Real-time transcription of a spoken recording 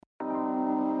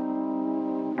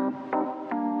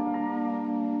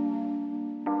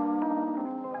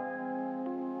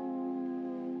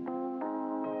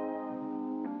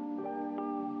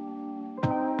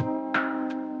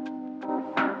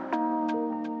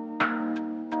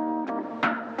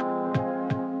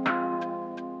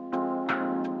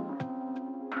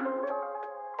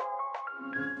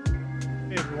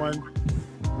everyone.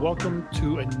 Welcome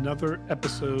to another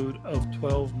episode of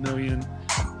 12 Million.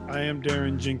 I am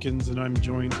Darren Jenkins, and I'm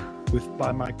joined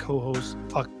by my co-host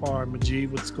Akbar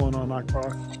Majid. What's going on,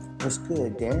 Akbar? What's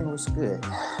good, Darren? What's good?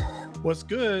 What's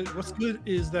good? What's good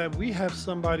is that we have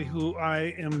somebody who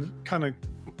I am kind of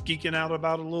geeking out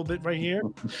about a little bit right here.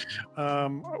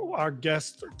 Our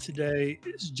guest today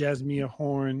is Jasmiyah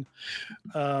Horn.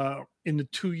 In the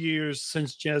 2 years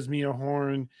since Jasmiyah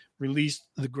Horn released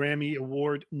the Grammy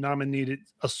Award nominated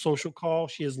A Social Call,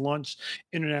 she has launched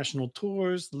international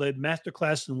tours, led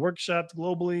masterclasses and workshops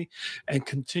globally, and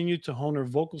continued to hone her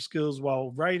vocal skills while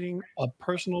writing a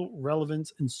personal,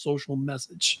 relevance, and social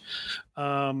message.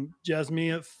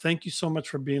 Jasmiyah, thank you so much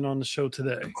for being on the show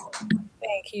today.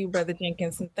 Thank you, Brother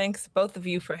Jenkins, and thanks both of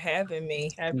you for having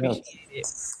me. I appreciate it.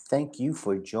 Thank you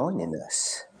for joining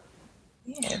us.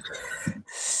 Yeah.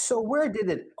 So where did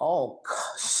it all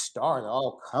start,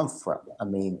 all come from? I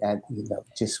mean,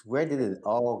 just where did it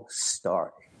all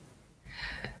start?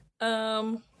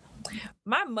 My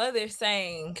mother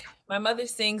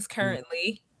sings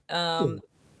currently. I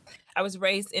was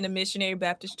raised in a missionary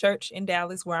Baptist church in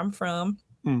Dallas, where I'm from.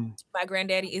 My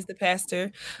granddaddy is the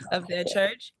pastor of that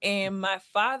church, and my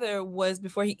father was,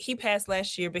 before he passed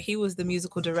last year, but he was the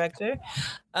musical director.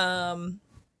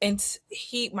 And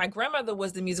my grandmother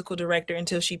was the musical director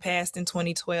until she passed in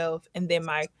 2012, and then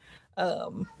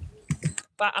in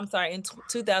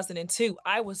 2002,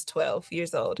 I was 12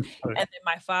 years old, and then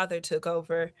my father took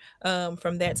over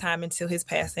from that time until his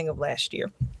passing of last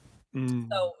year.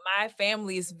 So my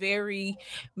family is very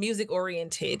music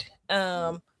oriented.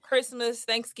 Christmas,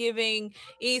 Thanksgiving,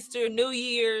 Easter, New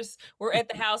Year's, we're at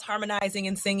the house harmonizing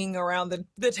and singing around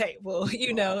the table.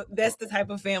 You know, that's the type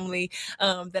of family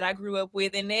that I grew up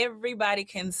with, and everybody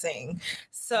can sing.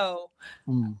 So,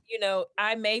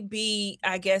 I may be,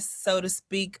 I guess, so to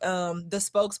speak, the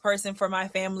spokesperson for my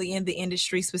family in the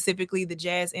industry, specifically the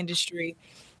jazz industry.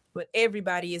 But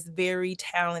everybody is very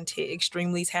talented,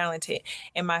 extremely talented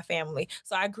in my family.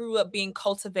 So I grew up being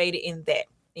cultivated in that.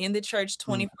 In the church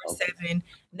 24/7,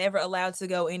 never allowed to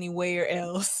go anywhere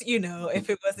else. If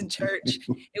it wasn't church,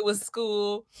 it was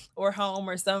school or home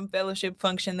or some fellowship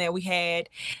function that we had.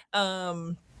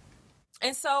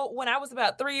 And so when I was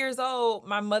about 3 years old,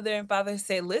 my mother and father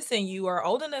said, listen, you are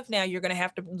old enough now. You're going to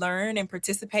have to learn and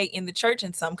participate in the church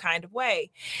in some kind of way.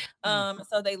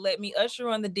 So they let me usher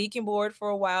on the deacon board for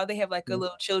a while. They have like a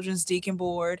little children's deacon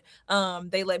board.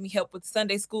 They let me help with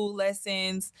Sunday school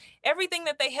lessons. Everything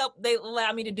that they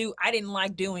allowed me to do, I didn't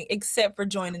like doing except for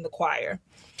joining the choir.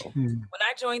 When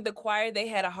I joined the choir, they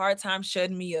had a hard time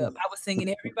shutting me up. I was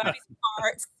singing everybody's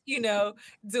parts,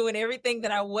 doing everything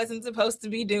that I wasn't supposed to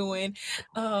be doing.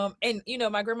 And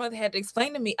my grandmother had to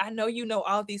explain to me, I know you know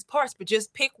all these parts, but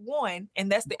just pick one,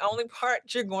 and that's the only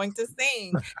part you're going to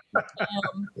sing.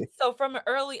 So from an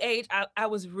early age, I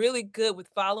was really good with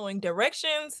following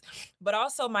directions, but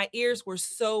also my ears were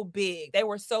so big. They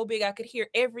were so big, I could hear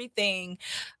everything.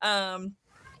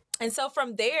 And so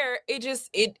from there, it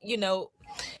just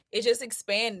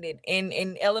expanded.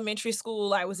 In elementary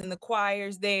school, I was in the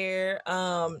choirs there,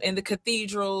 in the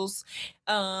cathedrals.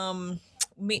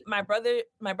 My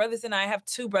brothers and I have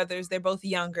two brothers. They're both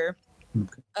younger.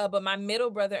 But my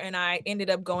middle brother and I ended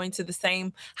up going to the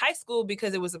same high school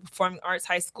because it was a performing arts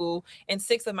high school, and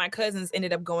 6 of my cousins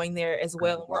ended up going there as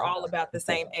well. We're all about the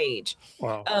same age.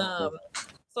 Wow.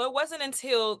 So it wasn't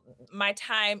until my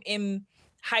time in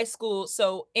high school.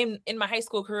 So in my high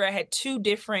school career, I had 2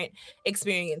 different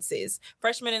experiences.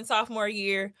 Freshman and sophomore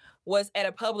year was at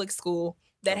a public school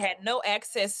that had no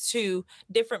access to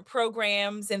different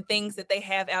programs and things that they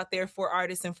have out there for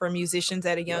artists and for musicians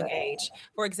at a young age.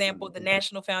 For example, the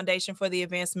National Foundation for the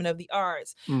Advancement of the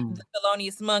Arts, the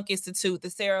Thelonious Monk Institute,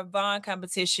 the Sarah Vaughan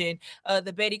Competition,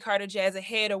 the Betty Carter Jazz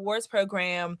Ahead Awards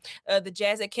Program, the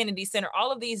Jazz at Kennedy Center,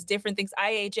 all of these different things,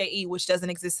 IAJE, which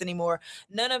doesn't exist anymore.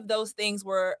 None of those things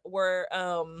were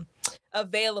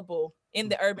available in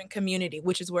the urban community,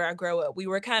 which is where I grew up. We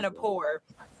were kind of poor.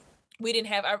 We didn't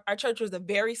have, our church was a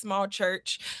very small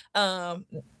church.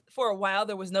 For a while,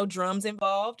 there was no drums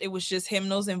involved. It was just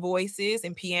hymnals and voices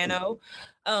and piano.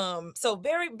 So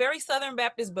very, very Southern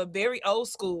Baptist, but very old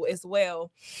school as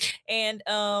well. And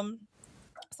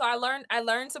so I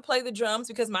learned to play the drums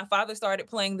because my father started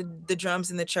playing the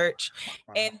drums in the church,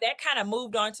 and that kind of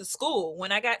moved on to school.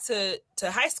 When I got to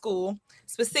high school,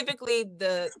 specifically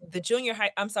the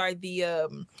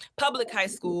public high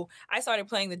school, I started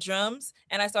playing the drums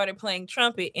and I started playing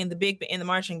trumpet in the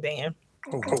marching band.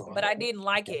 Oh, but I didn't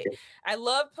like it. I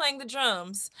loved playing the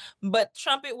drums, but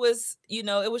trumpet was,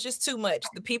 it was just too much.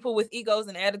 The people with egos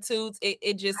and attitudes,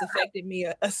 it just affected me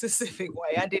a specific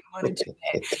way. I didn't want to do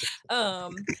that.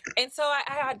 And so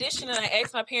I auditioned and I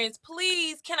asked my parents,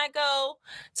 please, can I go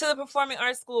to the performing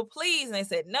arts school, please? And they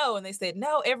said no. And they said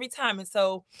no every time. And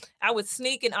so I would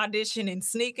sneak and audition and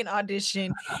sneak and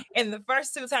audition. And the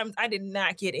first 2 times I did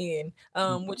not get in,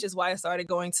 which is why I started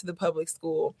going to the public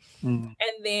school. Mm.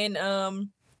 And then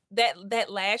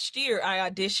that last year I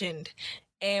auditioned,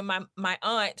 and my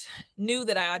aunt knew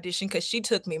that I auditioned because she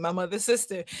took me, my mother's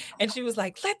sister, and she was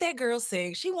like, let that girl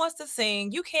sing. She wants to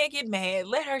sing. You can't get mad.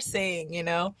 Let her sing,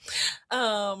 And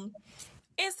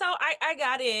so I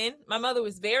got in. My mother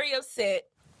was very upset.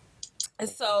 And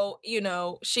so,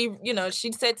 she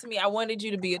said to me, I wanted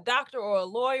you to be a doctor or a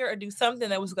lawyer or do something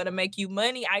that was going to make you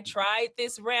money. I tried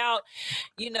this route,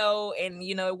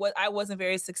 what I wasn't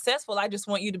very successful. I just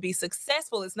want you to be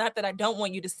successful. It's not that I don't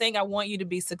want you to sing. I want you to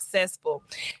be successful.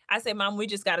 I said, Mom, we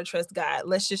just got to trust God.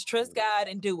 Let's just trust God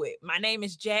and do it. My name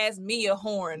is Jasmia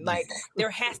Horn. Like,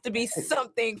 there has to be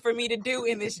something for me to do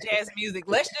in this jazz music.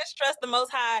 Let's just trust the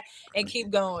Most High and keep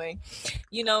going.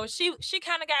 She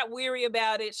kind of got weary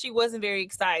about it. She wasn't very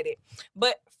excited.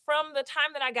 But from the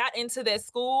time that I got into that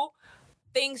school,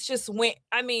 things just went.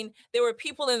 I mean, there were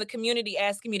people in the community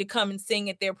asking me to come and sing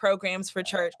at their programs for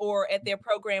church or at their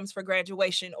programs for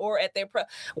graduation or at their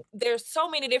there's so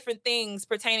many different things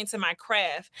pertaining to my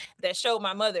craft that showed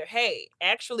my mother, hey,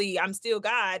 actually, I'm still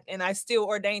God and I still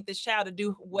ordained this child to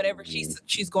do whatever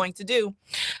she's going to do.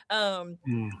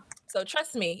 So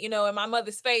trust me, in my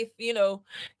mother's faith,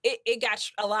 it got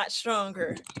a lot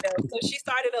stronger. So she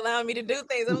started allowing me to do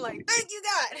things. I'm like, thank you,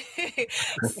 God.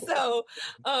 So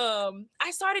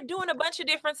I started doing a bunch of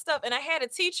different stuff. And I had a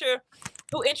teacher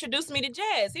who introduced me to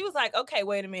jazz. He was like, okay,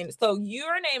 wait a minute. So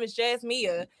your name is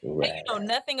Jasmia, and you know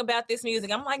nothing about this music.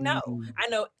 I'm like, no, I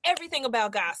know everything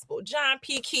about gospel. John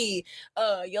P. Key,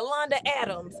 Yolanda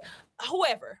Adams,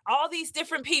 whoever, all these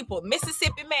different people,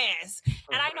 Mississippi Mass,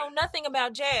 and I know nothing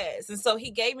about jazz. And so he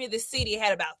gave me this CD. It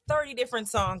had about 30 different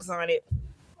songs on it.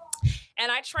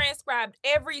 And I transcribed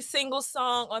every single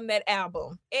song on that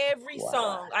album. Every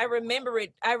song. I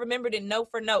remembered it note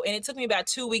for note. And it took me about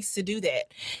 2 weeks to do that.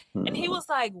 And he was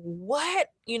like, what?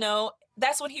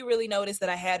 That's when he really noticed that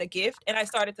I had a gift. And I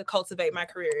started to cultivate my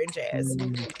career in jazz.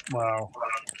 Wow.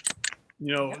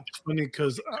 It's funny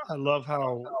because I love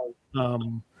how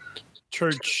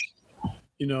church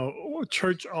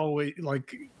always,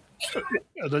 like,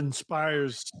 it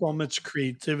inspires so much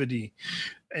creativity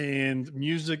and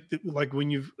music that,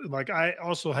 I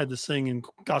also had to sing in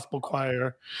gospel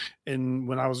choir, and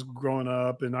when I was growing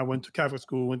up, and I went to Catholic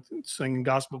school, went singing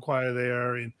gospel choir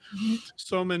there, and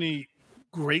so many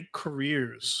great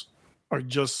careers are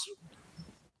just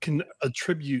can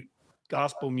attribute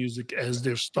gospel music as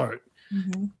their start.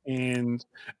 And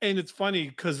it's funny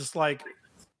because it's like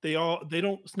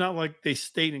it's not like they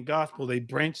stayed in gospel. They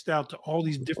branched out to all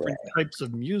these different types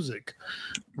of music,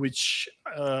 which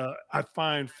I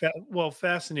find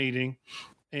fascinating.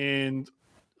 And,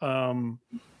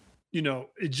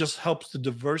 it just helps to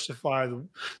diversify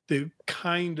the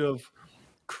kind of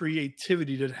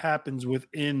creativity that happens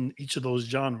within each of those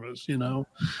genres, and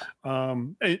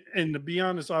to be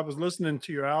honest, I was listening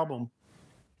to your album,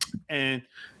 and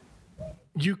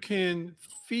you can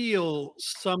feel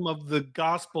some of the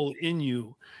gospel in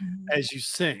you as you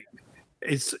sing.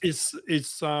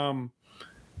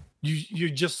 You're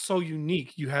just so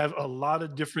unique. You have a lot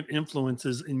of different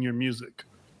influences in your music.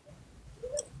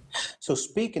 So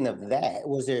speaking of that,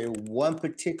 was there one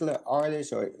particular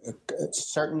artist or a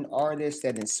certain artist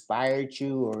that inspired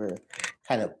you or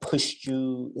kind of pushed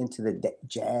you into the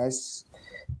jazz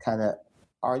kind of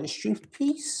artistry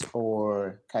piece,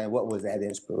 or kind of what was that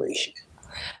inspiration?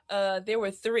 There were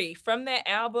 3 from that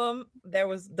album. There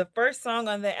was the first song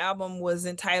on the album was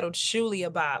entitled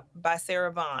Shulia Bop by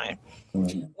Sarah Vaughan.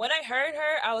 When I heard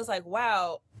her, I was like,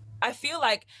 wow, I feel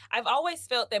like I've always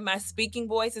felt that my speaking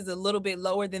voice is a little bit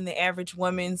lower than the average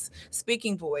woman's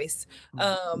speaking voice.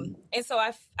 And so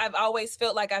I've always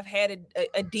felt like I've had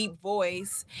a deep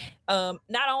voice,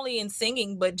 not only in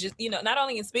singing, but just, not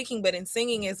only in speaking, but in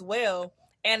singing as well.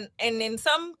 And in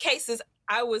some cases,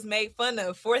 I was made fun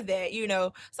of for that,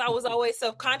 so I was always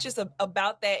self-conscious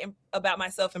about that, and about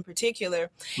myself in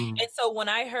particular. And so when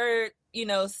I heard,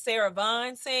 Sarah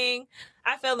Vaughan sing,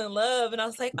 I fell in love, and I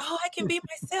was like, oh, I can be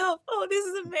myself. Oh, this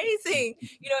is amazing.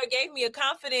 It gave me a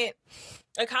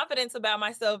confidence about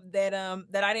myself that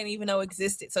I didn't even know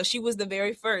existed. So she was the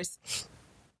very first.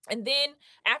 And then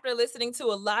after listening to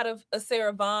a lot of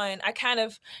Sarah Vaughan, I kind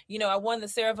of, I won the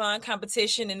Sarah Vaughan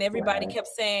competition, and everybody Right. kept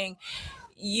saying,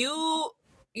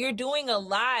 you're doing a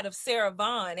lot of Sarah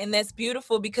Vaughan, and that's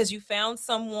beautiful because you found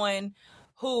someone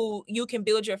who you can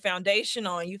build your foundation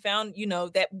on. You found,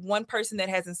 that one person that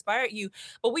has inspired you,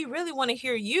 but we really want to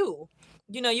hear you.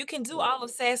 You can do all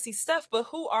of sassy stuff, but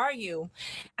who are you?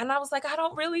 And I was like, I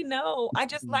don't really know. I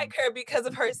just like her because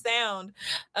of her sound.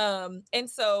 And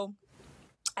so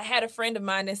I had a friend of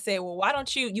mine that said, well, why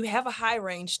don't you have a high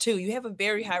range too. You have a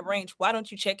very high range. Why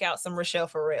don't you check out some Rochelle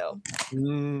Farrell?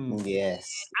 Yes.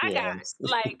 I got Yes.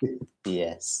 like,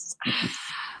 Yes.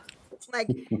 like,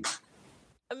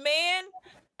 man,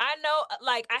 I know,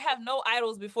 like, I have no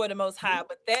idols before the Most High,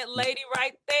 but that lady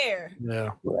right there, Yeah.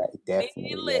 Right. man,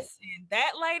 Definitely. listen,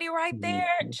 that lady right there,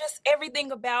 just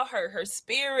everything about her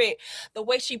spirit, the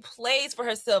way she plays for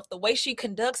herself, the way she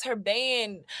conducts her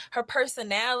band, her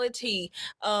personality,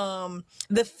 the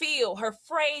feel, her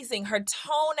phrasing, her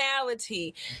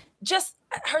tonality, just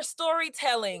her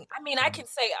storytelling. I mean, I can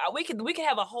say we could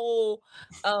have a whole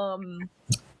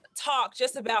talk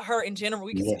just about her in general.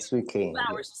 We could Yes, we can.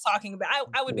 hours just talking about.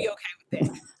 I would be okay with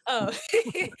that.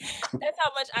 That's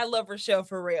how much I love Rochelle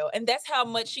Farrell, and that's how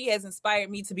much she has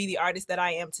inspired me to be the artist that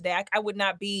I am today. I would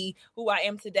not be who I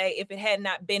am today if it had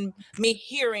not been me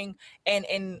hearing and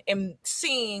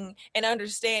seeing and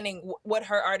understanding what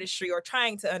her artistry, or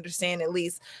trying to understand at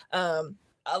least,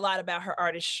 a lot about her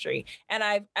artistry. And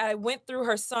I went through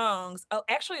her songs.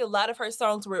 Actually, a lot of her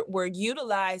songs were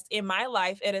utilized in my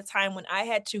life at a time when I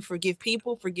had to forgive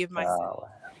people, forgive myself,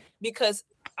 because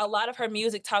a lot of her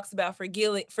music talks about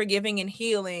forgiving and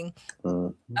healing.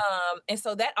 And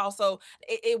so that also,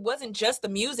 it wasn't just the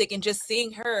music and just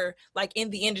seeing her like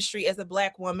in the industry as a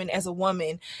Black woman, as a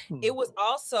woman. It was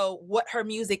also what her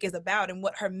music is about and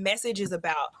what her message is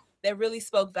about that really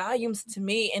spoke volumes to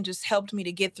me and just helped me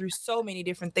to get through so many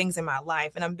different things in my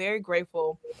life. And I'm very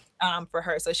grateful for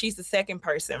her. So she's the second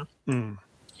person. And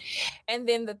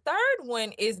then the third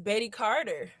one is Betty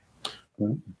Carter.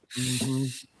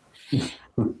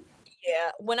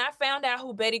 Yeah, when I found out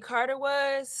who Betty Carter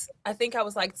was, I think I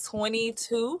was like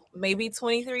 22, maybe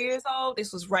 23 years old.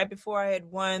 This was right before I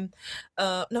had won.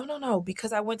 No,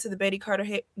 because I went to the Betty Carter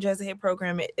Jazz Ahead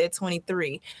program at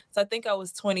 23. So I think I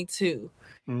was 22.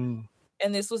 And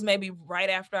this was maybe right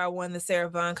after I won the Sarah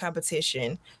Vaughan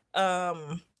competition.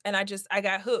 And I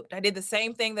got hooked. I did the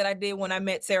same thing that I did when I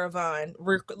met Sarah Vaughan.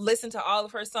 Listened to all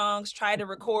of her songs, tried to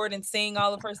record and sing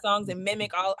all of her songs and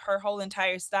mimic all her whole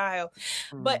entire style.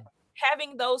 But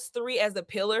having those three as a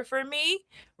pillar for me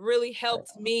really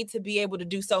helped me to be able to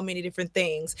do so many different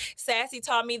things. Sassy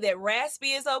taught me that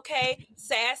raspy is okay,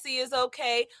 sassy is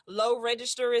okay, low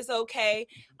register is okay.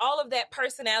 All of that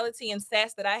personality and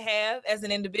sass that I have as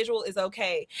an individual is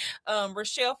okay.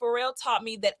 Rochelle Farrell taught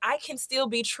me that I can still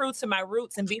be true to my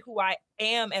roots and be who I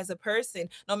am as a person,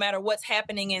 no matter what's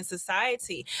happening in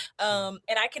society. And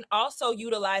I can also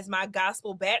utilize my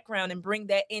gospel background and bring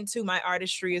that into my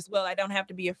artistry as well. I don't have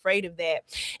to be afraid of that.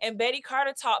 And Betty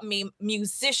Carter taught me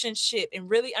musicianship and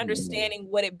really understanding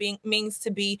what it means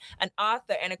to be an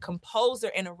author and a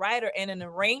composer and a writer and an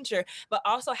arranger, but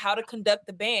also how to conduct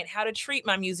the band, how to treat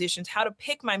my musicians, how to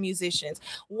pick my musicians,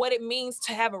 what it means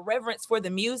to have a reverence for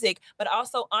the music, but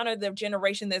also honor the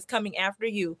generation that's coming after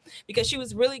you. Because she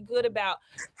was really good about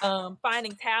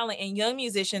finding talent in young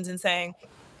musicians and saying,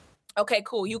 okay,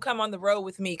 cool, you come on the road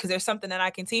with me because there's something that I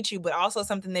can teach you, but also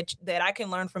something that I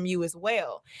can learn from you as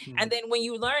well. And then when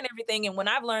you learn everything, and when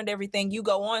I've learned everything, you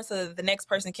go on so that the next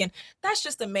person can. That's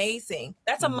just amazing.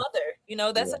 That's a mother,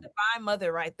 that's a divine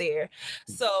mother right there.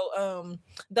 So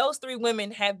those three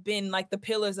women have been like the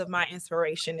pillars of my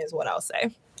inspiration, is what I'll say.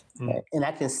 And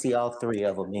I can see all three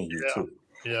of them in you too.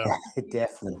 Yeah.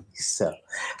 Definitely. So,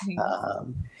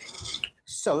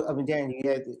 I mean, Darren, you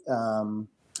had.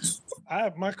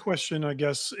 My question, I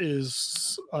guess,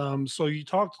 is so you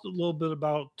talked a little bit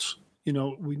about,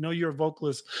 we know you're a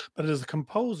vocalist, but as a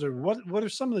composer, what are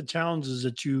some of the challenges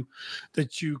that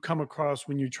you come across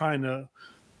when you're trying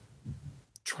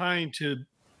to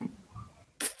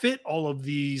fit all of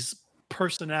these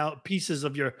pieces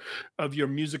of your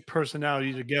music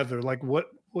personality together? Like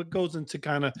what goes into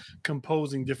kind of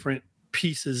composing different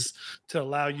pieces to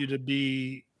allow you to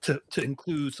be to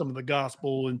include some of the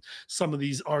gospel and some of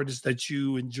these artists that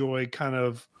you enjoy kind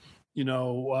of,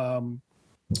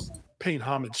 paying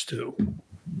homage to?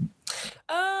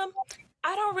 I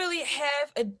don't really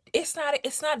have it's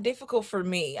not difficult for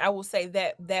me. I will say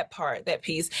that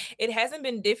piece. It hasn't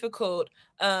been difficult.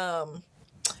 The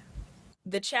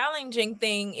challenging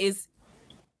thing is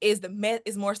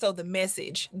is more so the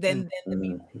message than the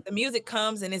music. The music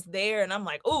comes and it's there, and I'm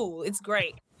like, "Ooh, it's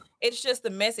great." It's just the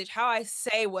message. How I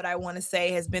say what I want to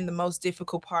say has been the most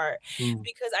difficult part Mm.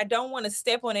 because I don't want to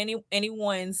step on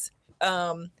anyone's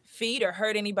feet or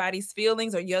hurt anybody's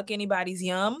feelings or yuck anybody's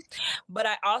yum. But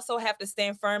I also have to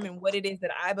stand firm in what it is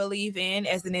that I believe in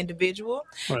as an individual.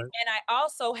 Right. And I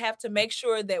also have to make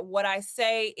sure that what I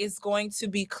say is going to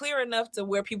be clear enough to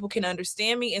where people can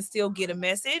understand me and still get a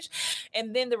message.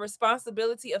 And then the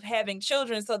responsibility of having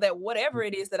children so that whatever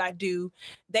it is that I do,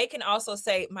 they can also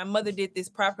say, my mother did this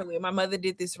properly, or my mother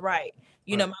did this right.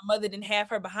 You know, Right. my mother didn't have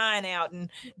her behind out and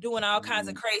doing all kinds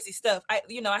of crazy stuff. I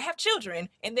have children,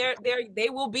 and they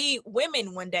will be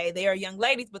women one day. They are young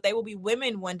ladies, but they will be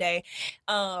women one day.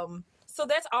 So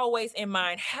that's always in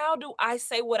mind. How do I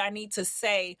say what I need to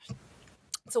say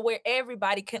to where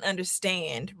everybody can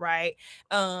understand, right?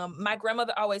 My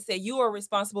grandmother always said, you are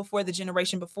responsible for the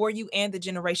generation before you and the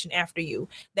generation after you.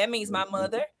 That means my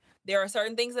mother. There are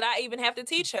certain things that I even have to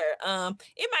teach her.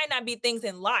 It might not be things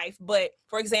in life, but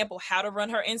for example, how to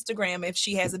run her Instagram if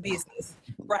she has a business,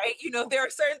 right? There are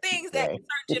certain things that certain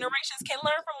generations can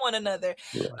learn from one another.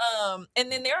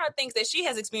 And then there are things that she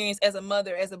has experienced as a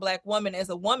mother, as a Black woman, as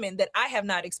a woman that I have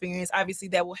not experienced. Obviously,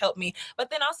 that will help me. But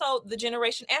then also the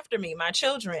generation after me, my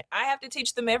children, I have to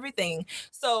teach them everything.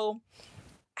 So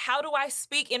how do I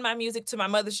speak in my music to my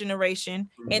mother's generation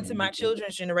and to my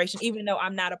children's generation, even though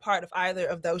I'm not a part of either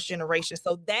of those generations?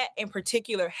 So that in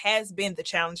particular has been the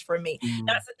challenge for me,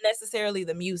 not necessarily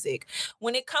the music.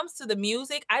 When it comes to the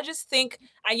music, I just think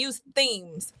I use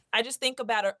themes. I just think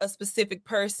about a specific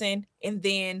person, and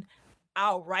then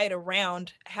I'll write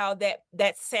around how that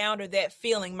sound or that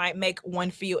feeling might make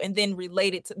one feel, and then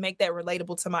relate it to make that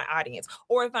relatable to my audience.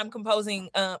 Or if I'm composing,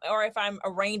 or if I'm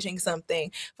arranging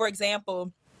something, for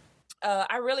example,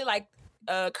 I really like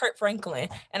Kurt Franklin,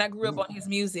 and I grew up on his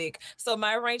music. So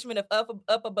my arrangement of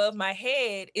Up Above My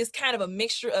Head is kind of a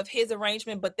mixture of his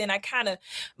arrangement, but then I kind of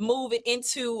move it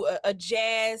into a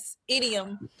jazz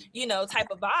idiom, type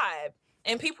of vibe.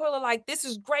 And people are like, this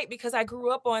is great because I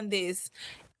grew up on this.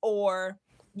 Or,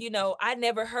 I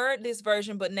never heard this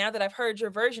version, but now that I've heard your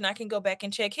version, I can go back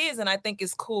and check his, and I think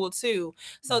it's cool too.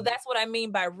 So that's what I mean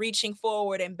by reaching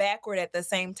forward and backward at the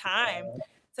same time,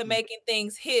 to making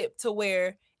things hip to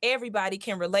where everybody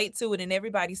can relate to it, and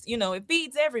everybody's, it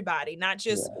feeds everybody, not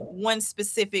just one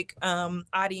specific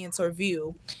audience or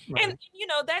view. Right. And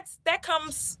that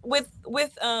comes with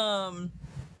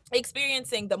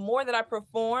experiencing. The more that I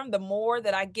perform, the more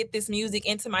that I get this music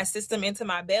into my system, into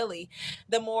my belly,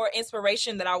 the more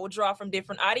inspiration that I will draw from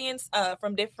different artists,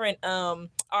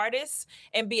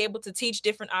 and be able to teach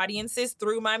different audiences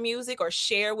through my music, or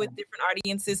share with different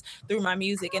audiences through my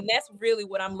music. And that's really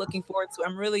what I'm looking forward to.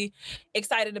 I'm really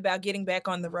excited about getting back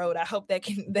on the road. I hope that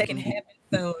can happen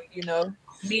soon.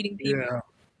 Meeting people,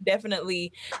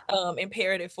 definitely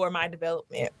imperative for my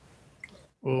development.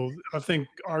 Well, I think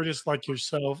artists like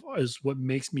yourself is what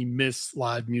makes me miss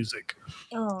live music.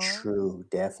 True,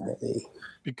 definitely.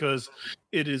 Because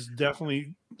it is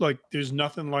definitely like there's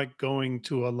nothing like going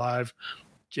to a live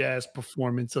jazz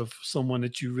performance of someone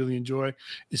that you really enjoy.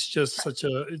 It's just such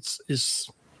a it's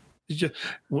just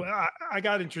well, I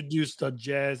got introduced to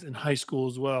jazz in high school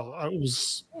as well. I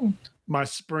was my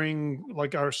spring,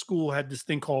 like our school had this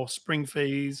thing called spring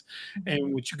phase,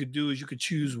 and what you could do is you could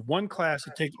choose one class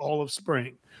to take all of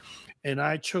spring, and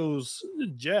I chose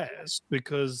jazz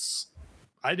because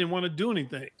I didn't want to do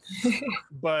anything.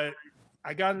 But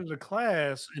I got into the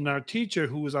class, and our teacher,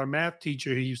 who was our math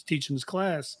teacher, he was teaching this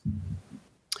class.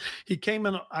 He came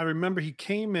in. I remember he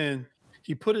came in.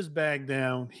 He put his bag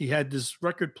down. He had this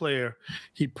record player.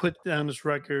 He put down this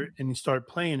record and he started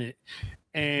playing it,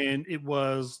 and it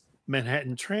was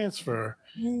Manhattan Transfer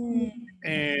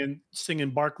and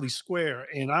singing Barclay Square.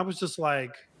 And I was just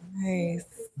like, Nice.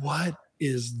 what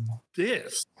is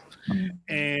this?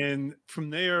 And from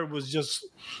there it was just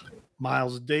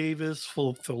Miles Davis,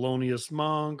 Thelonious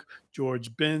Monk,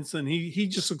 George Benson. He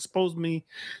just exposed me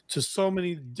to so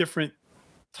many different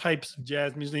types of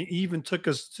jazz music. He even took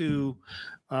us to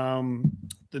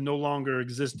the no longer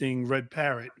existing Red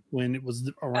Parrot when it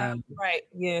was around. Right.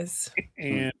 Yes.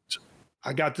 And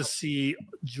I got to see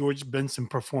George Benson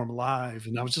perform live,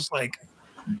 and I was just like,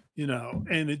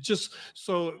 and it just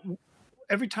so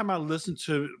every time I listen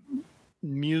to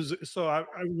music. So I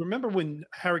remember when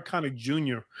Harry Connick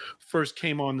Jr. first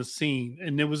came on the scene,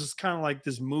 and there was this kind of like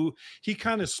this move. He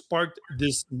kind of sparked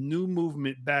this new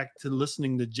movement back to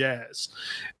listening to jazz,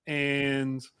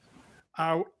 and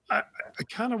I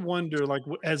kind of wonder, like,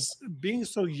 as being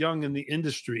so young in the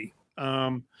industry,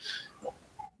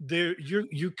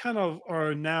 you kind of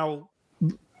are now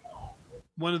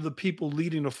one of the people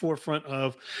leading the forefront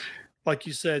of, like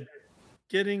you said,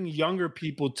 getting younger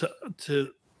people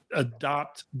to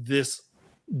adopt this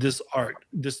art,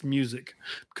 this music,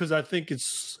 because I think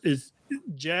it's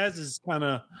jazz is kind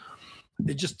of,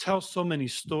 it just tells so many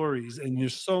stories and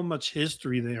there's so much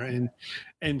history there.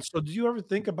 And so do you ever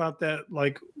think about that,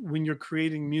 like when you're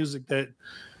creating music, that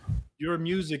your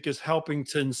music is helping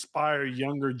to inspire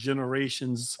younger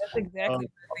generations? That's exactly what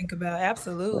I think about.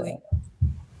 Absolutely.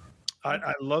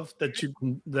 I love that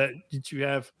you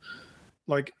have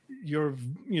like your,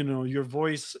 you know, your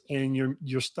voice and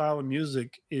your style of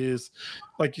music is,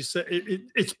 like you said,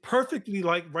 it's perfectly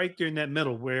like right there in that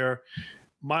middle where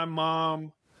my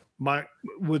mom my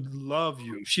would love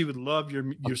you. She would love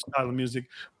your style of music.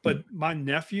 But my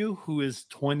nephew, who is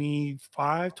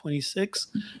 25,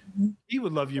 26, Mhm. he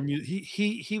would love your music.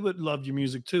 He would love your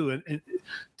music too. And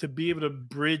to be able to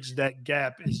bridge that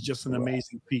gap is just an Right.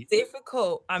 amazing feat.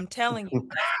 Difficult. I'm telling you.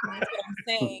 That's what I'm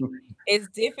saying. It's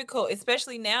difficult,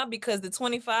 especially now because the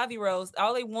 25-year-olds,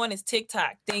 all they want is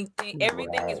TikTok.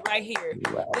 Everything is right here.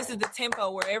 Right. This is the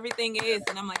tempo where everything is.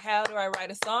 And I'm like, how do I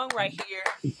write a song right here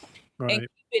and Right. keep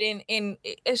it in?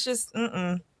 It's just,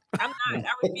 I'm not.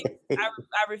 I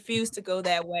refuse to go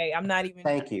that way. I'm not even.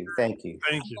 Thank you. Thank you.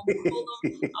 I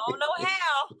don't know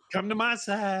how. Come to my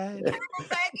side. Come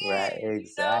back in, Right, you know?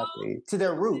 exactly. To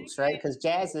their roots, right? Because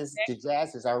jazz is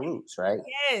our roots, right?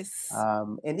 Yes.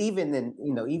 And even in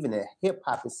hip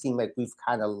hop, it seemed like we've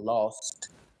kind of lost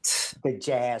the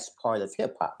jazz part of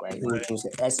hip hop, right? Which was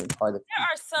the essence part of There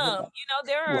are some,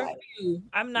 there are Right. a few.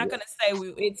 I'm not going to say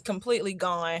it's completely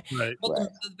gone, Right. but Right.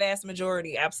 the vast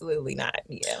majority, absolutely not.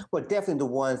 Yeah. Well, definitely the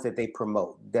ones that they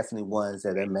promote, definitely ones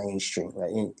that are mainstream,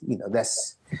 right? And,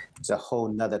 it's a whole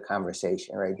nother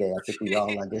conversation right there. I think we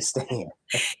all understand.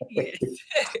 Yes.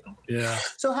 Yeah.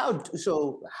 So how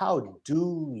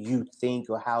do you think,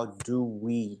 or how do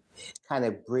we kind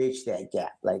of bridge that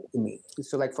gap? Like,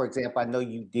 so like, for example, I know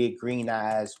you did Green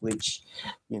Eyes, which,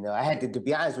 I had to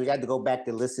be honest with you, I had to go back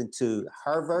to listen to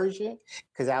her version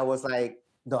because I was like,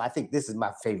 no, I think this is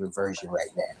my favorite version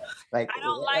right now. Like, I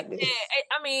don't like that.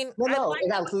 I mean, no, like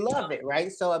and I love it,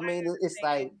 right? So, it's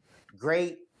like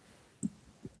great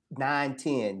 9,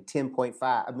 10,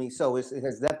 10.5. So it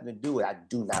has nothing to do with, I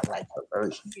do not like her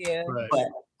version. Yeah. Right. But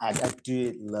I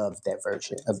did love that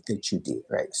version that you did,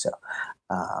 right? So,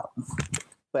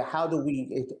 but how do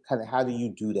you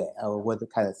do that? Or what are the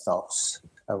kind of thoughts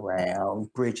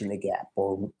around bridging the gap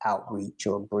or outreach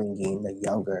or bringing the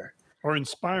younger Or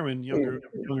inspiring younger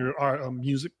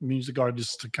music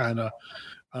artists to kind of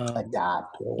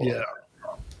adopt? yeah.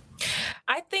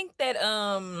 I think that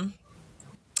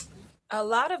a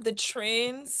lot of the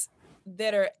trends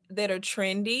that are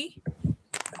trendy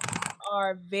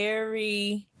are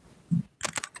very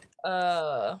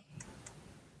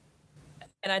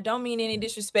and I don't mean any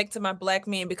disrespect to my Black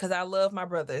men because I love my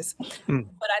brothers, but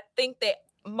I think that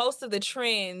most of the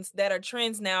trends that are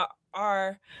trends now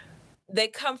they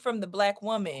come from the Black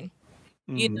woman.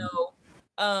 Mhm.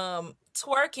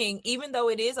 Twerking, even though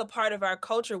it is a part of our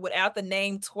culture, without the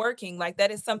name twerking, like that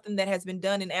is something that has been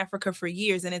done in Africa for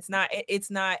years, and it's not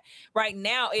right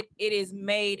now. It is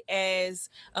made as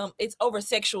it's over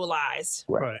sexualized,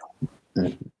 Right.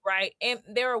 right? And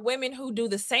there are women who do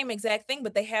the same exact thing,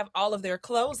 but they have all of their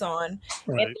clothes on,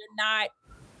 Right. and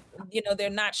they're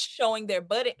not showing their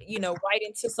butt, right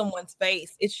into someone's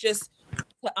face. It's just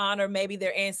to honor maybe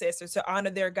their ancestors, to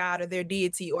honor their God or their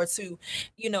deity, or to,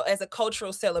 as a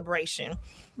cultural celebration.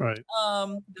 Right.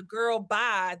 The girl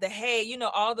bye, the hey,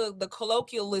 all the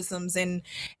colloquialisms and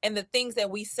the things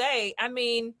that we say. I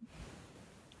mean,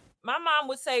 my mom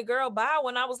would say girl bye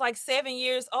when I was like 7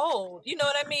 years old. You know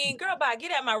what I mean? Girl bye,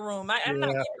 get out my room. I'm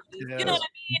not Yeah. here for this. Yeah. You know what I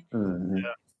mean? Mhm.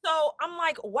 So I'm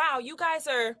like, wow, you guys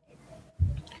are.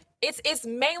 It's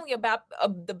mainly about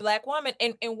the Black woman,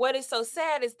 and what is so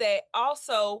sad is that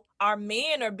also our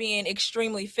men are being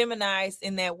extremely feminized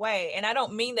in that way. And I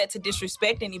don't mean that to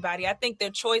disrespect anybody. I think their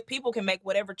choice, people can make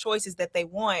whatever choices that they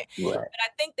want. Right. But I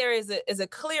think there is a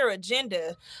clear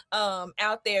agenda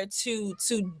out there to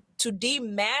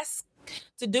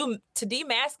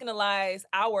demasculinize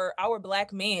our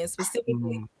Black men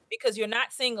specifically. Mhm. Because you're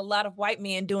not seeing a lot of white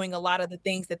men doing a lot of the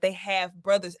things that they have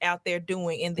brothers out there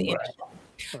doing in the industry.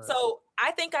 Right. So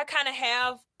I think I kind of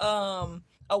have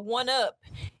a one up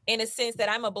in a sense that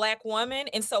I'm a Black woman.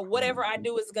 And so whatever I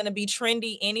do is going to be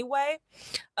trendy anyway.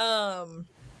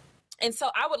 And so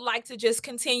I would like to just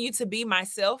continue to be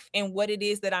myself in what it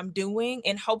is that I'm doing.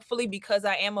 And hopefully, because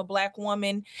I am a Black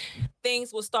woman,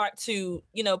 things will start to,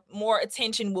 more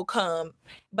attention will come,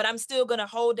 but I'm still going to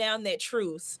hold down that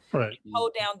truth, Right.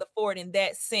 hold down the fort in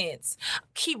that sense,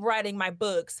 keep writing my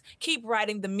books, keep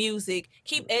writing the music,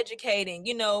 keep educating,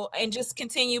 and just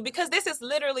continue, because this is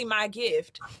literally my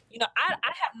gift. I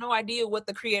have no idea what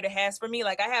the creator has for me.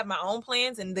 Like, I have my own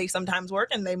plans and they sometimes work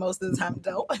and they most of the time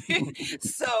don't.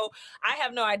 So I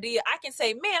have no idea. I can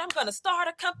say, man, I'm going to start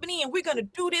a company and we're going to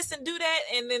do this and do that.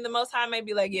 And then the Most High may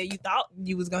be like, yeah, you thought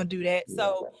you was going to do that.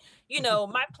 So,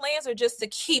 my plans are just to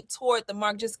keep toward the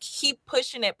mark, just keep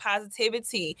pushing that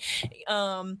positivity.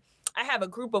 I have a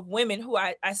group of women who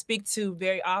I speak to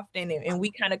very often, and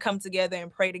we kind of come together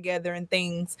and pray together and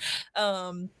things.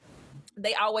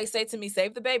 They always say to me,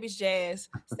 save the babies, Jazz,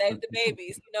 save the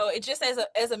babies. It just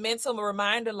as a mental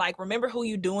reminder, like, remember who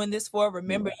you're doing this for.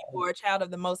 Remember you are a child of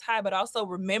the Most High, but also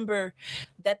remember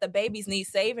that the babies need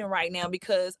saving right now,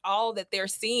 because all that they're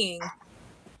seeing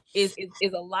is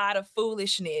a lot of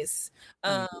foolishness.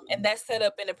 And that's set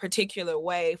up in a particular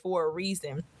way for a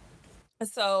reason.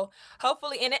 So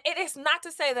hopefully, and it is not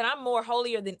to say that I'm more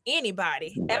holier than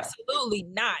anybody. Yeah. Absolutely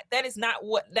not. That's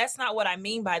not what I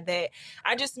mean by that.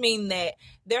 I just mean that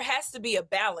there has to be a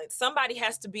balance. Somebody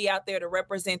has to be out there to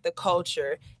represent the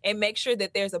culture and make sure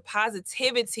that there's a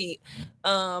positivity,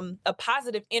 a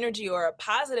positive energy or a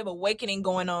positive awakening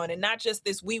going on, and not just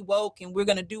this we woke and we're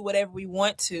going to do whatever we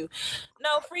want to.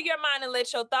 No, free your mind and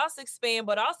let your thoughts expand,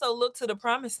 but also look to the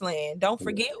promised land. Don't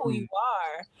forget who you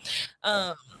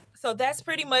are. So that's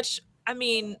pretty much,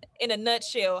 in a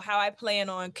nutshell, how I plan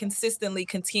on consistently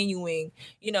continuing,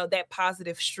 that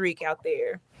positive streak out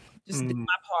there. Just do my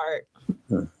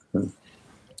part.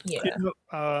 Yeah.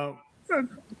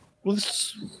 Well,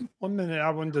 this 1 minute I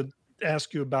wanted to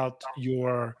ask you about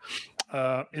your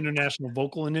International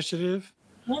Vocal Initiative.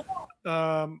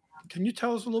 Can you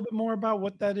tell us a little bit more about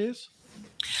what that is?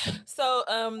 So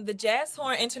the Jazz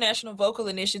Horn International Vocal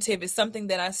Initiative is something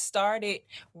that I started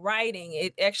writing.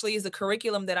 It actually is a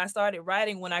curriculum that I started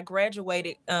writing when I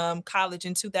graduated college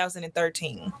in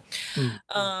 2013.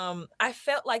 I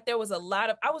felt like there was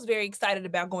I was very excited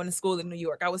about going to school in New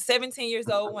York. I was 17 years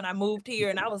old when I moved here,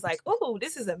 and I was like, oh,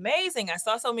 this is amazing. I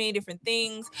saw so many different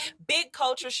things, big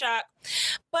culture shock,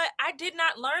 but I did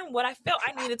not learn what I felt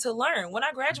I needed to learn. When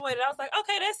I graduated, I was like,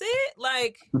 okay, that's it.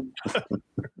 Like,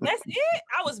 that's it.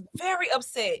 I was very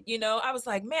upset. I was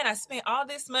like, man, I spent all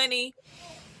this money.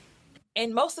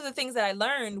 And most of the things that I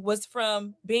learned was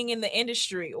from being in the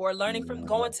industry or learning from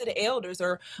going to the elders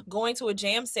or going to a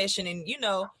jam session. And,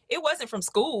 it wasn't from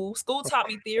school. School taught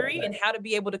me theory and how to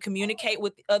be able to communicate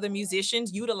with other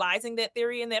musicians, utilizing that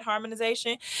theory and that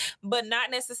harmonization, but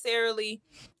not necessarily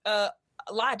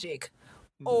logic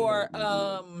or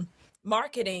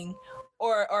marketing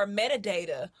or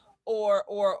metadata. Or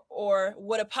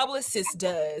what a publicist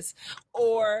does,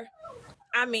 or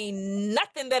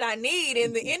nothing that I need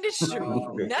in the industry,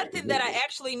 nothing that I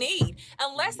actually need.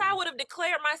 Unless I would have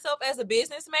declared myself as a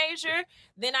business major,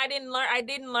 then I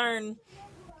didn't learn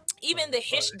even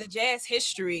the jazz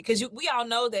history, because we all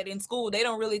know that in school they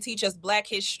don't really teach us Black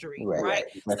history, right?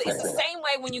 So it's the same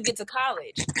way when you get to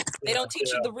college. They don't teach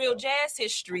you the real jazz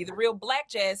history, the real Black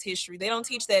jazz history. They don't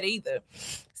teach that either.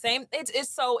 Same.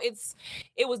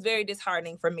 It was very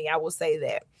disheartening for me. I will say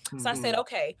that. So I said,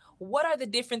 okay, what are the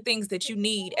different things that you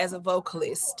need as a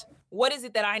vocalist? What is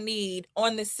it that I need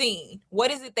on the scene?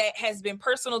 What is it that has been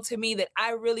personal to me that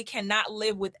I really cannot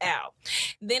live without?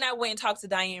 Then I went and talked to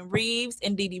Diane Reeves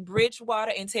and Dee Dee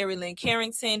Bridgewater and Terry Lynn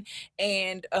Carrington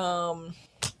and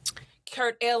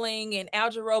Kurt Elling and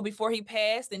Al Jarreau before he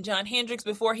passed, and John Hendricks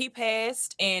before he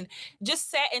passed, and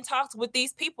just sat and talked with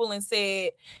these people and said,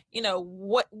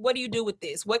 what do you do with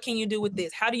this? What can you do with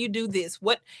this? How do you do this?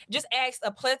 Just asked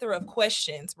a plethora of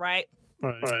questions, right?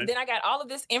 Right. Then I got all of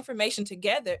this information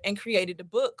together and created a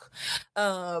book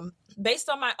based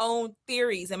on my own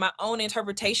theories and my own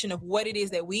interpretation of what it is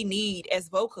that we need as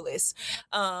vocalists.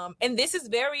 And this is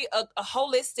very a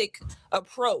holistic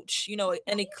approach,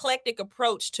 an eclectic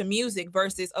approach to music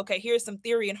versus, okay, here's some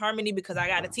theory and harmony because I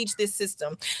got to teach this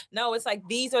system. No, it's like,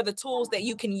 these are the tools that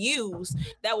you can use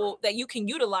that you can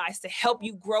utilize to help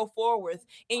you grow forward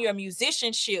in your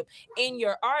musicianship, in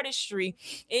your artistry,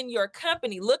 in your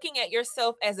company, looking at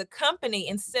yourself as a company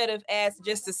instead of as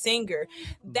just a singer.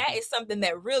 That is something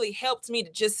that really helped me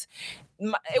to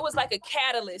it was like a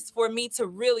catalyst for me to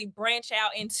really branch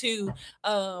out into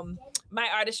my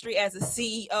artistry as a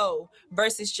CEO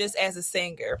versus just as a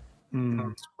singer.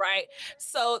 Mm. right?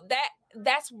 So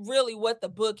that's really what the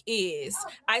book is.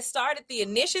 I started the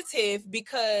initiative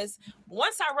because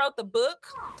once I wrote the book,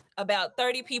 about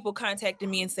 30 people contacted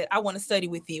me and said, I want to study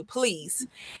with you, please.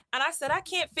 And I said, I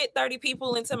can't fit 30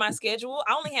 people into my schedule.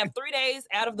 I only have 3 days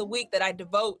out of the week that I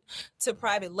devote to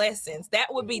private lessons.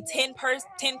 That would be 10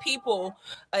 people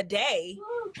a day,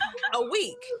 a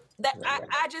week. That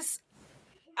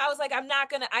I was like,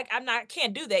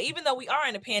 can't do that. Even though we are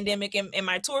in a pandemic and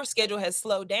my tour schedule has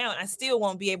slowed down, I still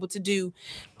won't be able to do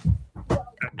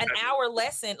an hour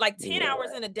lesson. Like 10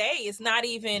 hours in a day is not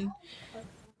even,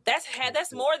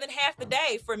 that's more than half the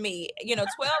day for me.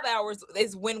 12 hours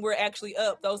is when we're actually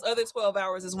up. Those other 12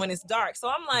 hours is when it's dark. So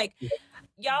I'm like,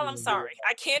 y'all, I'm sorry,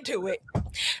 I can't do it.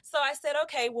 So I said,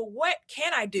 okay, well, what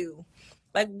can I do?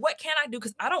 Like, what can I do?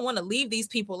 Because I don't want to leave these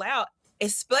people out,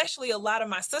 especially a lot of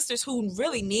my sisters who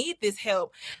really need this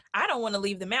help. I don't want to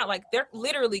leave them out. Like, they're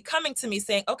literally coming to me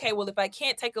saying, okay, well, if I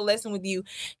can't take a lesson with you,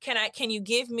 can you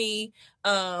give me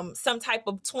some type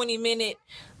of 20-minute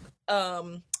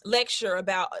lecture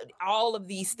about all of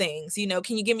these things?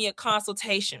 Can you give me a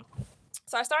consultation?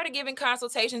 So I started giving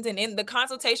consultations, and in the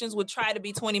consultations would try to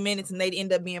be 20 minutes and they'd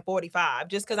end up being 45,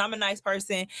 just because I'm a nice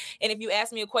person. And if you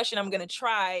ask me a question, I'm going to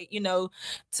try, to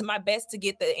my best to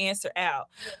get the answer out.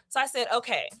 So I said,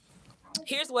 okay,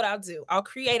 here's what I'll do. I'll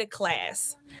create a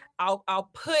class. I'll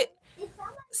put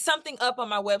something up on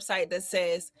my website that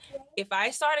says, if I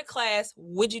start a class,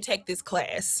 would you take this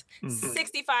class?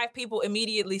 65 people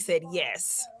immediately said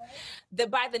yes.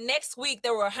 By the next week,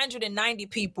 there were 190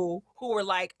 people who were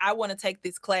like, I want to take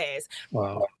this class.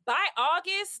 Wow. By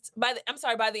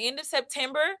the end of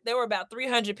September, there were about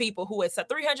 300 people who had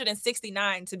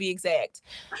 369 to be exact.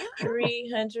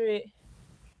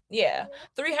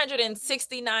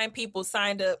 369 people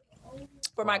signed up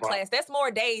for my class. That's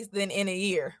more days than in a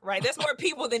year, right? That's more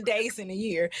people than days in a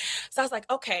year. So I was like,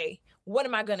 okay, what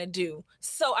am I going to do?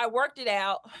 So I worked it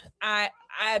out. I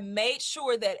made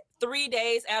sure that 3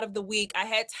 days out of the week, I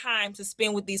had time to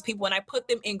spend with these people, and I put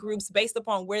them in groups based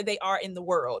upon where they are in the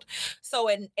world. So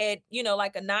at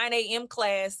like a 9 a.m.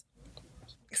 class,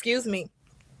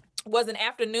 was an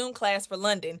afternoon class for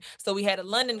London. So we had a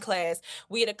London class.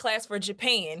 We had a class for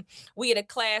Japan. We had a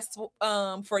class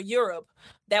for Europe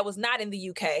that was not in the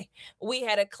UK. We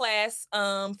had a class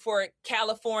for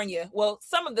California. Well,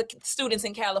 some of the students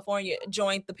in California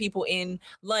joined the people in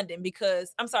London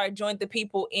joined the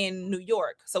people in New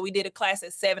York. So we did a class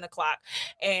at 7:00,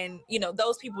 and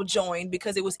those people joined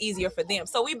because it was easier for them.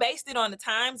 So we based it on the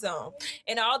time zone.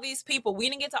 And all these people, we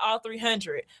didn't get to all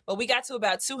 300, but we got to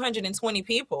about 220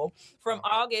 people from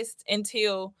August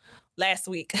until last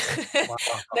week. Wow.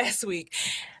 Last week.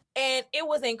 And it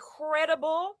was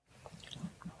incredible.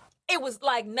 It was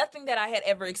like nothing that I had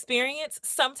ever experienced.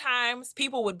 Sometimes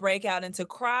people would break out into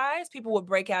cries. People would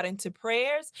break out into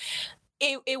prayers.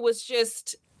 It was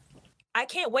just, I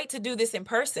can't wait to do this in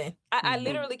person. I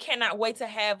literally cannot wait to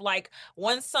have like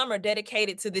one summer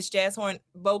dedicated to this Jazz Horn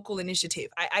vocal initiative.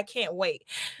 I can't wait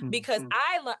because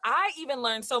I even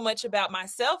learned so much about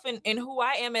myself and who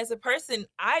I am as a person.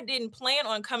 I didn't plan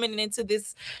on coming into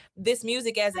this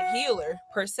music as a healer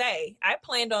per se. I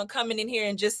planned on coming in here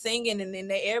and just singing, and then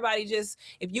everybody just,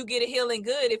 if you get a healing,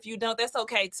 good. If you don't, that's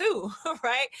okay too,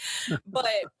 right? But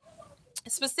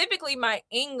specifically my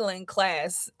England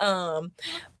class,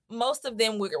 most of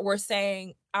them were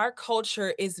saying our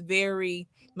culture is very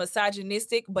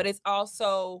misogynistic, but it's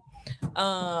also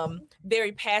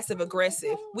very passive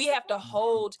aggressive. We have to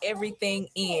hold everything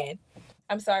in.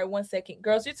 I'm sorry, 1 second.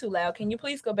 Girls, you're too loud. Can you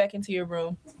please go back into your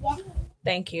room?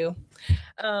 Thank you.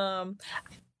 I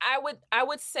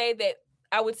would say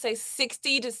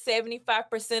 60 to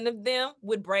 75% of them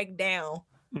would break down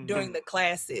during the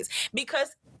classes,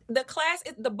 because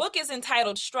the book is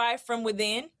entitled Strive from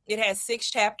Within. It has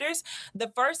 6 chapters.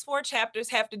 The first 4 chapters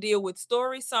have to deal with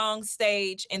story, song,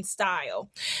 stage, and style.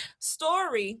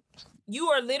 Story, you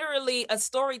are literally a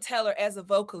storyteller as a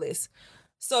vocalist.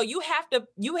 So you have to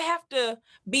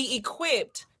be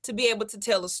equipped to be able to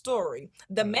tell a story.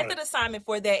 The method assignment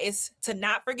for that is to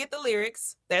not forget the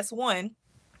lyrics. That's one.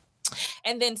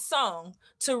 And then song,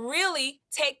 to really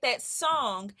take that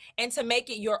song and to make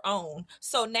it your own.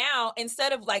 So now,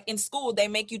 instead of like in school, they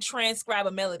make you transcribe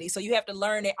a melody. So you have to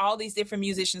learn all these different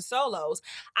musician solos.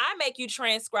 I make you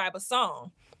transcribe a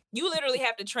song. You literally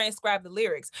have to transcribe the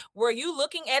lyrics. Were you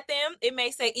looking at them? It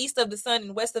may say east of the sun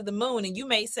and west of the moon. And you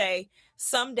may say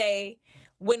someday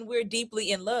when we're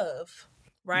deeply in love.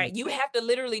 Right? You have to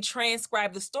literally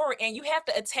transcribe the story, and you have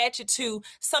to attach it to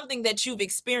something that you've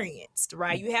experienced,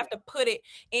 right? You have to put it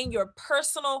in your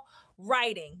personal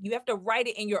writing. You have to write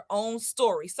it in your own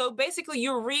story. So basically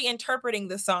you're reinterpreting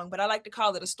the song, but I like to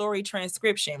call it a story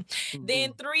transcription.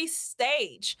 Then 3,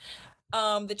 stage.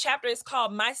 The chapter is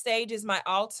called My Stage is My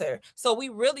Altar. So we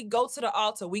really go to the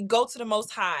altar. We go to the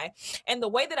Most High. And the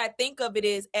way that I think of it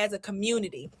is as a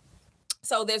community.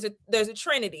 So there's a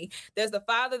Trinity. There's the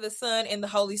Father, the Son, and the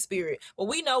Holy Spirit. Well,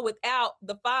 we know without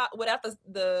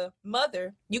the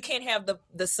Mother, you can't have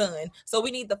the Son. So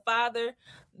we need the Father,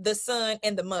 the Son,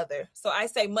 and the Mother. So I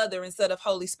say Mother instead of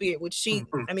Holy Spirit, which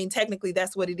technically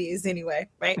that's what it is anyway,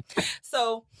 right?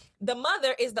 So the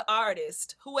Mother is the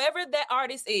artist, whoever that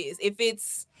artist is. If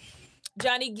it's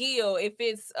Johnny Gill, if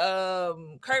it's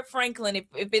Kurt Franklin,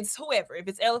 if it's whoever, if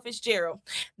it's Ella Fitzgerald,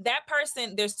 that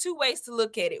person, there's 2 ways to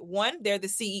look at it. One, they're the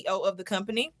CEO of the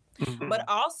company, but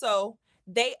also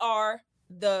they are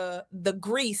the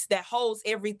grease that holds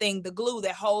everything, the glue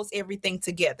that holds everything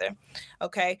together.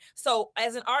 Okay. So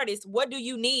as an artist, what do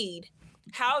you need?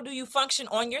 How do you function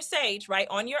on your stage, right?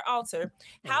 On your altar?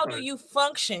 How do you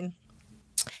function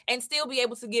and still be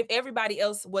able to give everybody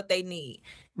else what they need?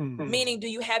 Meaning, do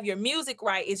you have your music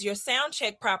right? Is your sound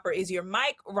check proper? Is your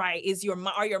mic right?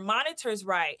 Are your monitors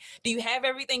right? Do you have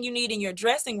everything you need in your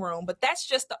dressing room? But that's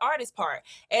just the artist part.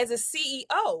 As a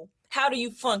CEO, how do you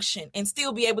function and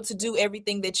still be able to do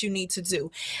everything that you need to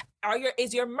do?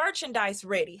 Is your merchandise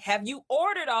ready? Have you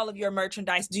ordered all of your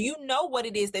merchandise? Do you know what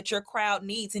it is that your crowd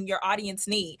needs and your audience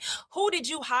need? Who did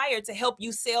you hire to help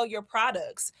you sell your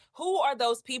products? Who are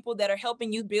those people that are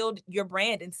helping you build your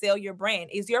brand and sell your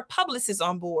brand? Is your publicist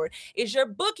on board? Is your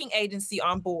booking agency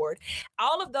on board?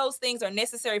 All of those things are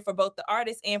necessary for both the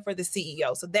artist and for the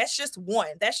CEO. So that's just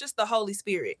one. That's just the Holy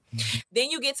Spirit.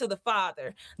 Then you get to the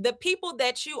Father. The people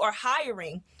that you are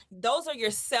hiring, those are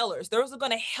your sellers. Those are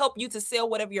going to help you to sell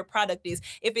whatever your product is.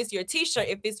 If it's your t-shirt,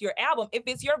 if it's your album, if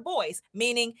it's your voice,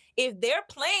 meaning if they're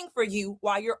playing for you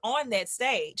while you're on that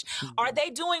stage, are they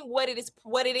doing what it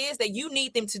is that you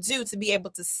need them to do to be able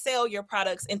to sell your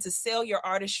products and to sell your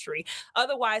artistry?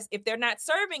 Otherwise, if they're not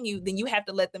serving you, then you have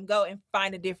to let them go and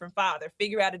find a different father,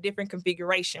 figure out a different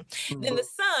configuration. Then the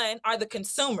Son are the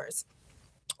consumers,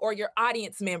 or your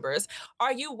audience members.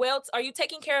 Are you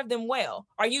taking care of them well?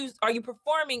 Are you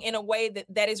performing in a way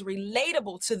that is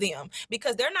relatable to them?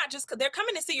 Because they're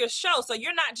coming to see your show. So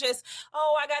you're not just,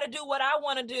 oh, I got to do what I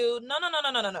want to do.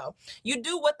 No. You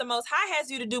do what the Most High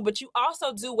has you to do, but you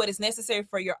also do what is necessary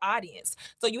for your audience.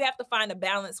 So you have to find a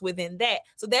balance within that.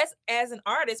 So that's as an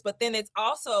artist, but then it's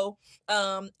also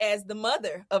as the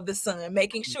mother of the Son,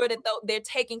 making sure that they're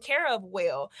taken care of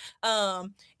well.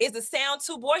 Is the sound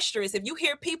too boisterous? If you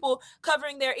hear people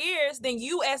covering their ears, then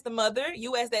you as the mother,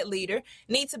 you as that leader,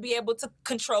 need to be able to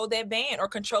control that band or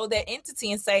control that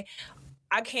entity and say,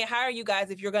 I can't hire you guys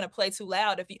if you're going to play too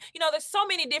loud. If there's so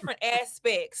many different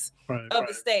aspects of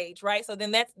the stage, right? So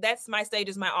then that's My Stage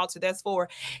is My Altar. That's 4.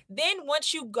 Then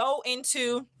once you go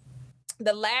into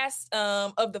the last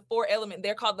of the 4 elements,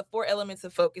 they're called the 4 elements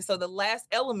of focus. So the last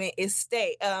element is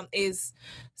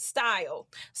style.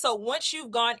 So once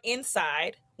you've gone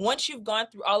inside, once you've gone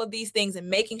through all of these things and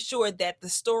making sure that the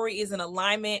story is in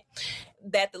alignment,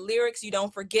 that the lyrics, you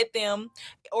don't forget them,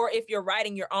 or if you're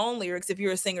writing your own lyrics, if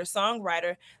you're a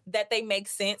singer-songwriter, that they make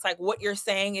sense, like what you're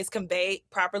saying is conveyed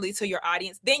properly to your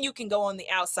audience, then you can go on the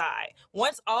outside.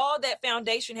 Once all that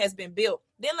foundation has been built,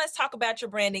 then let's talk about your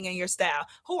branding and your style.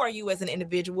 Who are you as an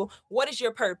individual? What is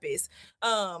your purpose?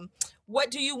 What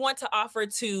do you want to offer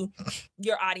to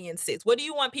your audiences? What do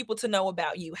you want people to know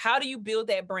about you? How do you build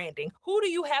that branding? Who do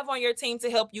you have on your team to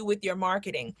help you with your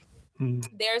marketing?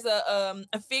 There's a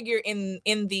figure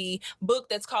in the book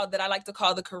that I like to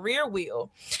call the career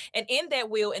wheel. And in that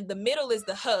wheel, in the middle is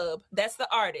the hub. That's the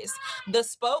artist. The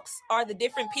spokes are the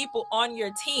different people on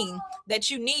your team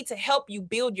that you need to help you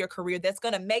build your career. That's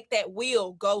going to make that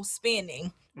wheel go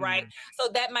spinning. Right.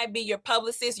 So that might be your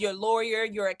publicist, your lawyer,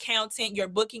 your accountant, your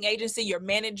booking agency, your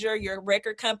manager, your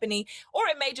record company, or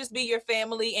it may just be your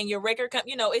family and your record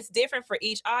company. It's different for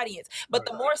each audience. But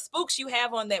the more spokes you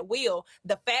have on that wheel,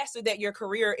 the faster that your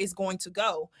career is going to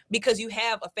go because you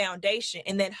have a foundation.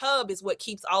 And that hub is what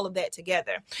keeps all of that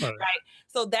together. Right.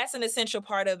 So that's an essential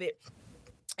part of it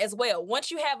as well.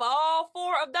 Once you have all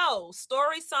 4 of those,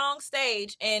 story, song,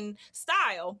 stage, and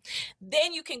style,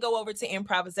 then you can go over to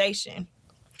improvisation.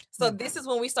 So this is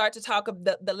when we start to talk of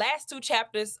the last 2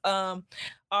 chapters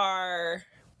are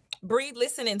Breathe,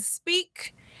 Listen, and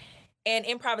Speak and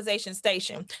Improvisation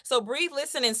Station. So Breathe,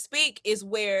 Listen, and Speak is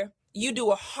where you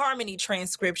do a harmony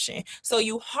transcription. So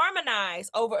you harmonize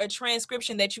over a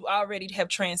transcription that you already have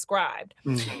transcribed.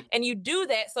 And you do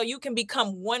that so you can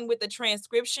become one with the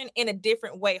transcription in a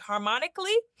different way,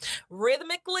 harmonically,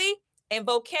 rhythmically, and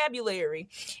vocabulary.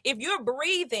 If you're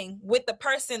breathing with the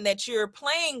person that you're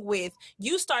playing with,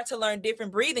 you start to learn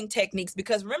different breathing techniques,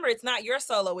 because remember, it's not your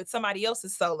solo, it's somebody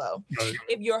else's solo. Right.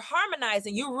 If you're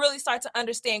harmonizing, you really start to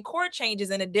understand chord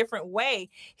changes in a different way,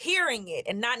 hearing it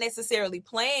and not necessarily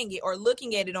playing it or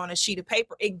looking at it on a sheet of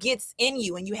paper. It gets in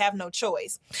you and you have no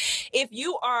choice. If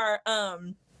you are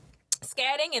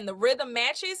scatting and the rhythm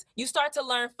matches, you start to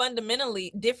learn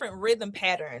fundamentally different rhythm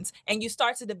patterns, and you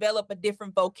start to develop a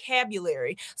different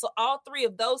vocabulary. So all three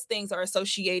of those things are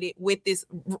associated with this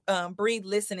breathe,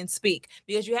 listen, and speak,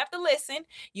 because you have to listen,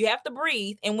 you have to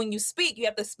breathe, and when you speak, you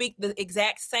have to speak the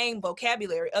exact same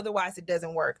vocabulary. Otherwise, it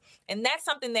doesn't work. And that's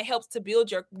something that helps to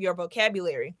build your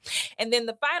vocabulary. And then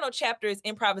the final chapter is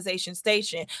improvisation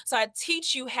station. So I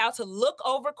teach you how to look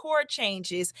over chord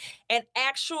changes and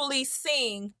actually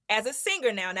sing as a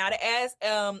singer now, not as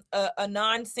a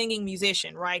non-singing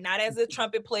musician, right? Not as a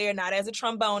trumpet player, not as a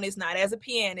trombonist, not as a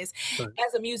pianist, Right.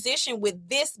 as a musician, with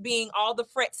this being all the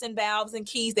frets and valves and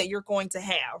keys that you're going to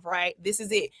have, right? This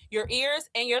is it. Your ears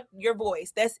and your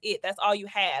voice. That's it. That's all you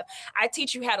have. I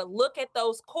teach you how to look at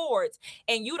those chords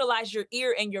and utilize your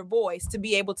ear and your voice to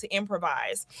be able to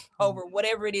improvise over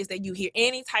whatever it is that you hear,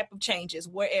 any type of changes,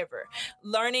 wherever.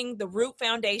 Learning the root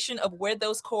foundation of where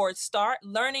those chords start,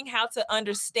 learning how to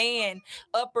understand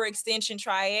upper extension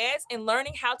triads, and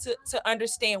learning how to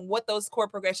understand what those chord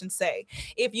progressions say.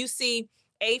 If you see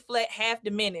A flat half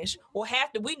diminished, well,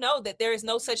 we know that there is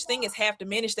no such thing as half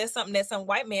diminished. That's something that some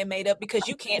white man made up, because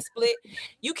you can't split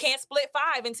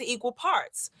five into equal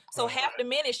parts. So half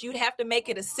diminished, you'd have to make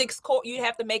it a 6 chord, you'd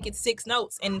have to make it 6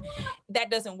 notes, and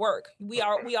that doesn't work. We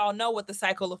all know what the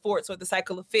cycle of fourths or the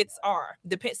cycle of fifths are.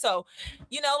 So,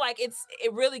 like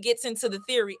it really gets into the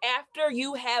theory after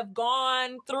you have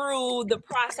gone through the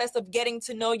process of getting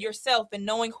to know yourself and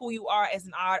knowing who you are as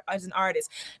an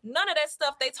artist. None of that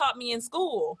stuff they taught me in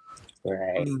school.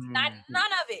 Right. None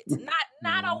of it.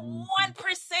 Not a 1%.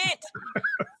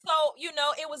 So,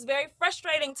 it was very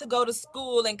frustrating to go to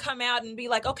school and come out and be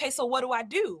like, okay, so what do I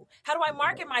do? How do I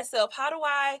market myself? What do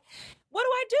I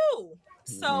do?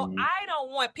 So I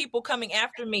don't want people coming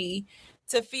after me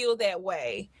to feel that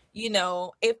way.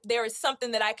 If there is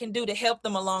something that I can do to help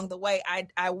them along the way,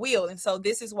 I will. And so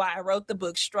this is why I wrote the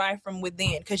book Strive from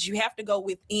Within, because you have to go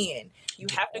within. You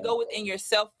have to go within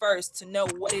yourself first to know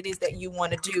what it is that you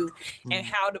want to do and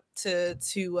how to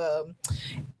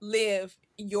live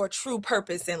your true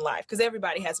purpose in life, because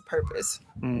everybody has a purpose.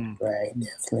 Right,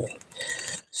 definitely.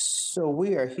 So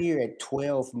we are here at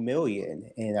 12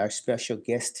 million, and our special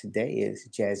guest today is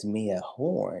Jasmia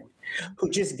Horn, who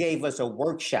just gave us a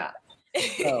workshop.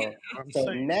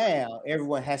 So now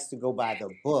everyone has to go buy the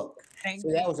book.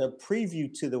 So that was a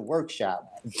preview to the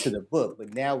workshop, to the book,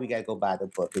 but now we got to go buy the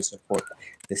book and support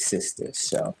the sisters.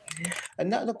 So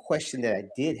another question that I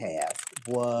did have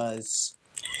was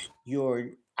your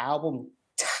album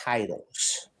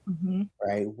titles,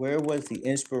 right? Where was the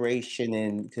inspiration?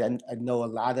 And because I know a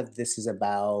lot of this is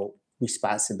about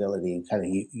responsibility and kind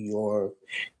of your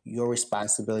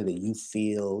responsibility that you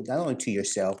feel not only to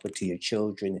yourself but to your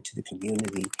children and to the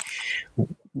community.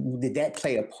 Did that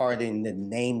play a part in the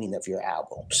naming of your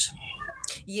albums?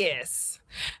 Yes.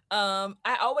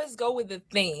 I always go with the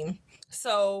theme.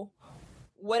 So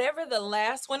whatever the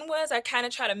last one was, I kind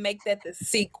of try to make that the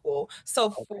sequel.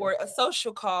 So for A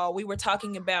Social Call, we were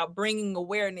talking about bringing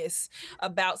awareness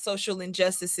about social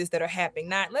injustices that are happening.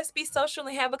 Not let's be social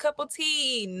and have a cup of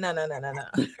tea. No.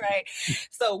 Right?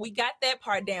 So we got that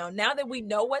part down. Now that we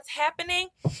know what's happening,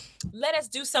 let us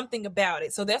do something about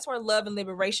it. So that's where love and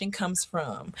liberation comes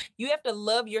from. You have to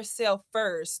love yourself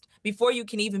first before you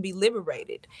can even be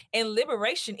liberated. And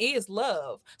liberation is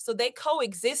love. So they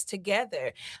coexist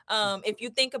together. If you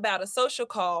think about A Social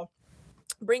Call,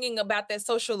 bringing about that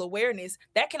social awareness,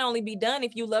 that can only be done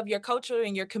if you love your culture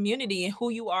and your community, and who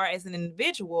you are as an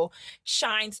individual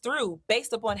shines through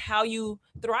based upon how you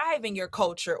thrive in your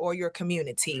culture or your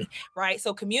community, right?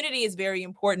 So community is very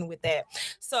important with that.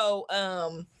 So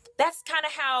that's kind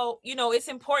of how, it's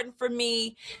important for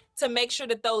me to make sure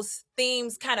that those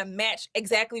themes kind of match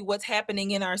exactly what's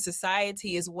happening in our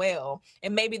society as well.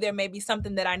 And maybe there may be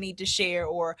something that I need to share,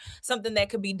 or something that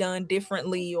could be done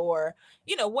differently, or,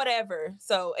 whatever.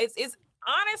 So it's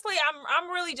honestly, I'm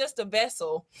really just a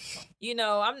vessel.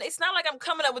 It's not like I'm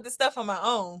coming up with this stuff on my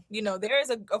own. There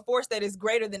is a force that is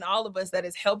greater than all of us that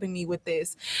is helping me with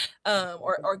this,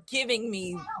 or giving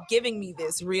me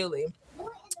this, really.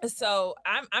 So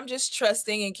I'm just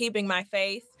trusting and keeping my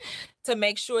faith to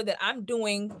make sure that I'm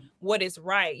doing what is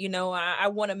right. I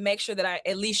want to make sure that I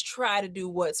at least try to do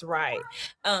what's right.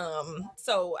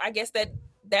 So I guess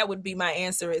that would be my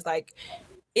answer, is like,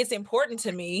 it's important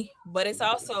to me, but it's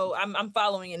also I'm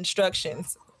following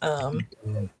instructions.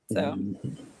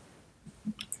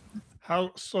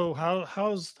 So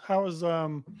how's how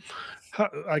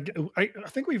I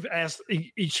think we've asked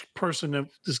each person that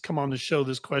has come on the show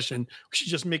this question. We should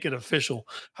just make it official.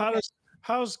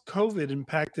 How's COVID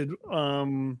impacted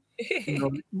you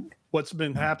know what's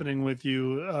been happening with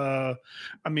you? I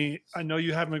mean, I know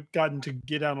you haven't gotten to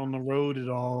get out on the road at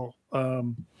all.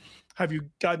 Have you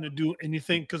gotten to do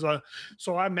anything? Because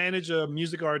so I manage a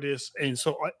music artist, and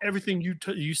so everything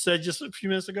you said just a few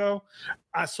minutes ago,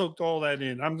 I soaked all that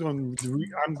in. I'm going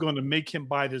to make him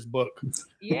buy this book.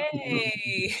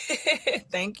 yay.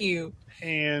 Thank you.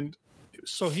 And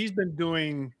so he's been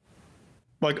doing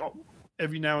like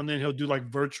every now and then he'll do like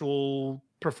virtual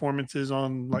performances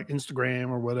on like Instagram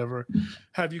or whatever.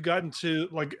 Have you gotten to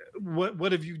like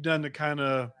what have you done to kind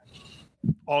of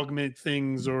augment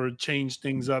things or change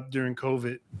things up during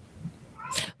COVID?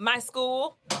 My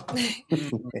school,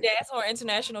 Diaspora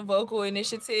International Vocal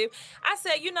Initiative. I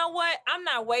said, you know what? I'm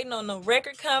not waiting on the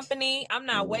record company. I'm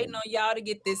not waiting on y'all to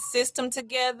get this system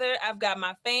together. I've got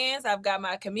my fans. I've got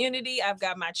my community. I've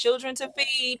got my children to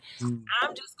feed.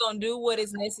 I'm just going to do what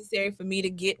is necessary for me to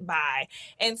get by.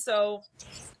 And so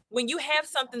when you have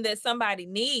something that somebody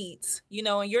needs, you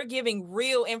know, and you're giving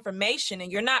real information and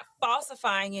you're not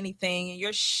falsifying anything and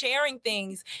you're sharing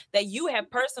things that you have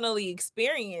personally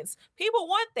experienced, people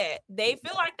want that. They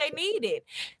feel like they need it.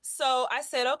 So I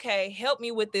said, okay, help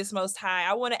me with this, Most High.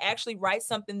 I want to actually write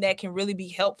something that can really be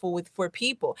helpful for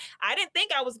people. I didn't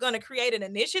think I was going to create an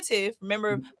initiative.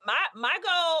 Remember, my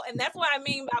goal, and that's what I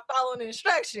mean by following the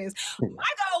instructions. My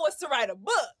goal was to write a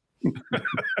book.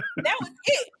 That was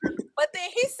it. But then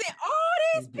he sent all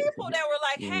these people that were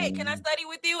like, hey, can I study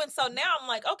with you? And so now I'm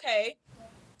like, okay,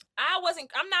 I don't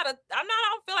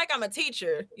feel like I'm a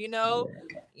teacher, you know,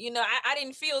 I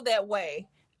didn't feel that way.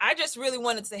 I just really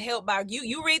wanted to help by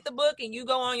you read the book and you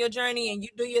go on your journey and you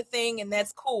do your thing and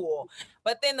that's cool.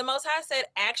 But then the Most High said,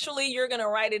 actually, you're going to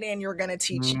write it and you're going to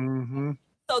teach it.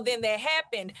 So then that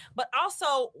happened. But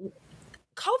also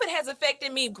COVID has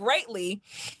affected me greatly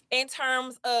in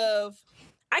terms of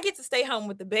I get to stay home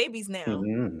with the babies now.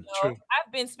 You know,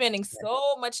 I've been spending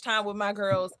so much time with my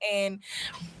girls, and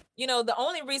you know, the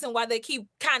only reason why they keep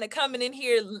kind of coming in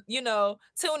here, you know,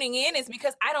 tuning in is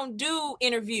because I don't do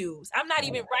interviews. I'm not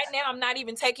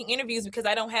even taking interviews because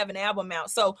I don't have an album out.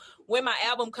 So when my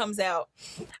album comes out,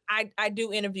 I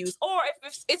do interviews, or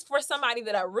if it's for somebody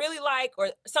that I really like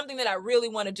or something that I really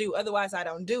want to do. Otherwise, I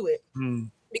don't do it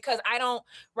because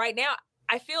right now,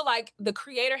 I feel like the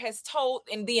creator has told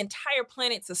the entire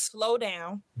planet to slow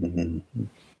down and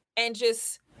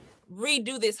just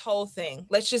redo this whole thing.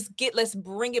 Let's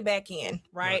bring it back in,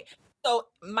 right? So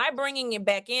my bringing it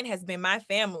back in has been my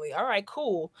family. All right,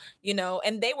 cool. You know,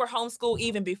 and they were homeschooled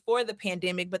even before the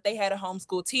pandemic, but they had a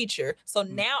homeschool teacher. So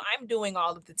now I'm doing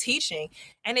all of the teaching,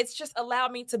 and it's just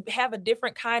allowed me to have a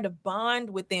different kind of bond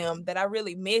with them that I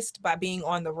really missed by being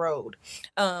on the road.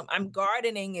 I'm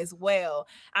gardening as well.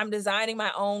 I'm designing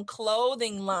my own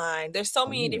clothing line. There's so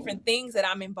many different things that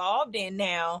I'm involved in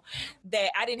now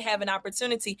that I didn't have an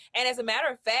opportunity. And as a matter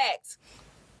of fact,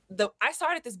 I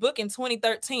started this book in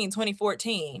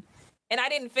 2014, and I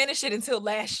didn't finish it until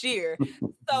last year.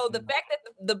 So the fact that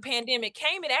the pandemic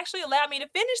came, it actually allowed me to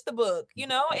finish the book. You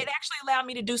know, it actually allowed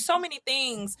me to do so many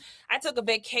things. I took a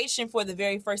vacation for the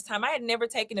very first time. I had never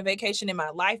taken a vacation in my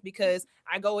life because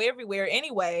I go everywhere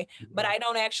anyway, but I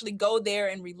don't actually go there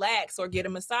and relax or get a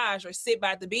massage or sit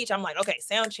by the beach. I'm like, okay,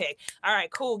 sound check. All right,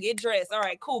 cool. Get dressed. All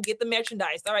right, cool. Get the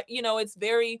merchandise. All right. You know, it's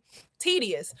very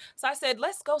tedious. So I said,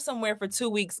 let's go somewhere for 2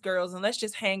 weeks, girls, and let's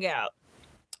just hang out.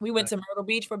 We went to Myrtle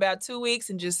Beach for about 2 weeks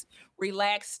and just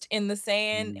relaxed in the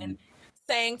sand and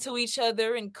sang to each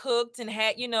other and cooked and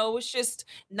had, you know, it was just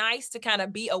nice to kind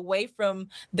of be away from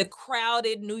the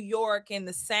crowded New York and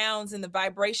the sounds and the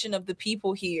vibration of the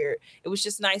people here. It was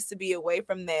just nice to be away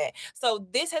from that. So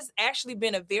this has actually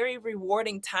been a very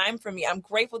rewarding time for me. I'm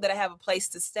grateful that I have a place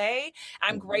to stay.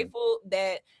 I'm grateful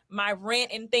that my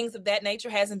rent and things of that nature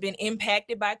hasn't been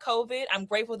impacted by COVID. I'm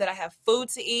grateful that I have food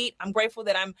to eat. I'm grateful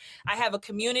that I have a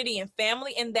community and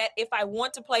family, and that if I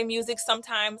want to play music,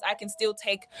 sometimes I can still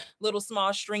take little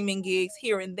small streaming gigs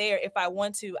here and there if I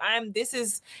want to. I'm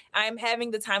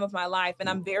having the time of my life, and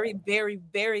I'm very, very,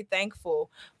 very thankful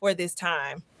for this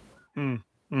time.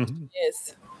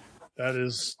 Yes. That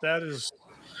is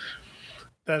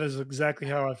exactly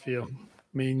how I feel.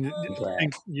 I mean, I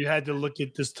think you had to look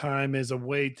at this time as a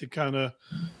way to kind of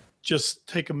just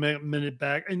take a minute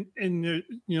back. And you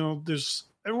know,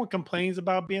 everyone complains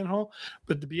about being home,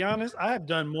 but to be honest, I have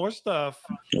done more stuff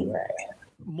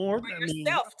more. For I mean,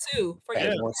 yourself too. For Right,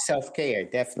 yeah, your more self-care,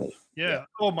 definitely. Yeah. yeah.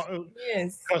 Oh my,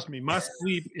 yes. trust me, my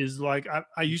sleep is like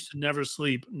I used to never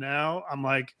sleep. Now I'm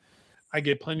like I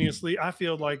get plenty of sleep. I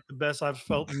feel like the best I've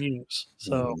felt in years.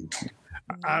 So Mhm.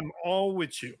 I'm all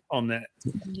with you on that.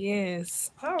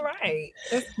 Yes. All right.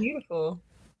 That's beautiful.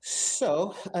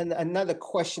 So, another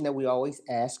question that we always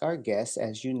ask our guests,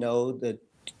 as you know, the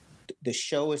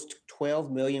show is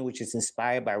 12 Million, which is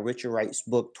inspired by Richard Wright's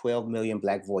book 12 Million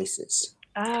Black Voices.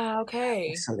 Ah,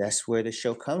 okay. So that's where the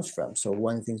show comes from. So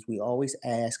one of the things we always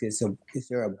ask is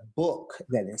there a book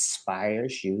that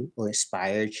inspires you or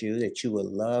inspired you that you would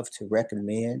love to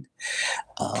recommend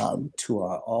to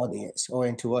our audience or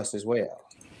and to us as well?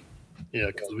 Yeah,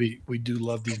 because we do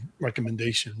love these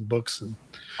recommendation books, and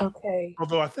Okay.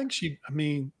 although I think I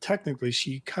mean, technically,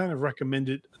 she kind of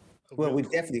recommended. A Well, we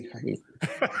really, definitely.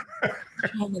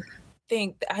 Trying to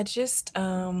think. I just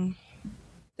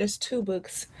there's two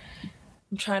books.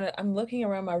 I'm looking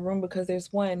around my room because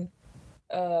there's one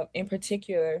in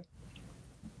particular.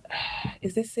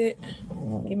 Is this it?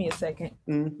 Give me a second.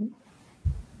 Mhm.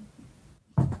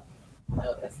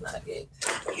 No, that's not it.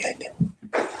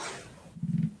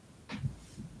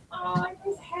 Oh, I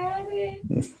just had it.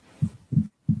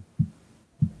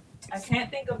 I can't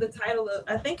think of the title of.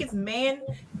 I think it's Man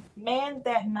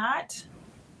That Not.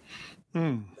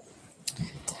 Mm.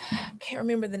 Can't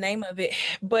remember the name of it,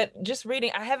 but just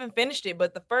reading. I haven't finished it,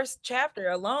 but the first chapter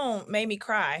alone made me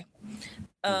cry.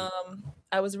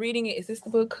 I was reading it. Is this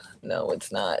the book? No,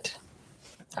 it's not.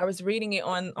 I was reading it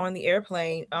on the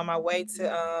airplane on my way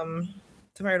to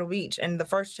Myrtle Beach, and the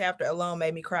first chapter alone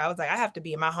made me cry. I was like, I have to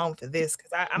be in my home for this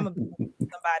because I'm gonna beat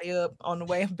somebody up on the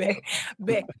way back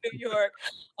to New York.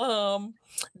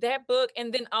 That book,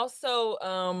 and then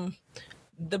also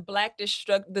the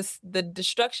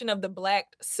destruction of the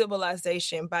Black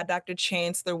civilization by Dr.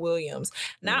 Chancellor Williams.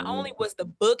 Not only was the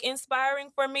book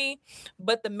inspiring for me,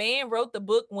 but the man wrote the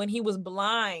book when he was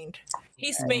blind.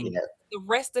 He spent Yeah. the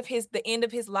rest of the end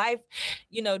of his life,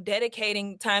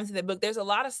 dedicating time to the book. There's a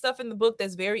lot of stuff in the book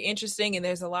that's very interesting, and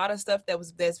there's a lot of stuff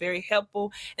that's very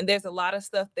helpful, and there's a lot of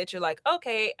stuff that you're like,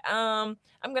 okay, I'm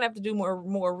gonna have to do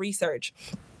more research.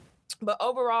 But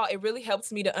overall, it really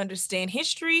helps me to understand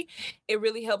history. It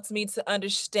really helps me to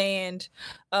understand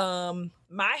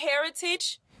my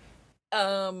heritage.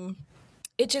 It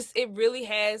really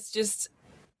has just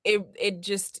it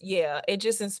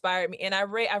just inspired me. And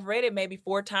I've read it maybe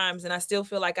 4 times, and I still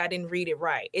feel like I didn't read it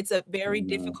right. It's a very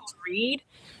difficult read.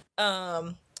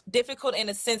 Difficult in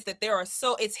a sense that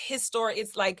it's historic,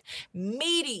 it's like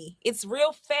meaty, it's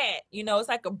real fat, it's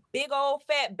like a big old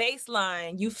fat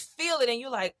baseline. You feel it and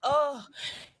you're like, oh,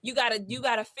 you gotta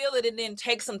feel it and then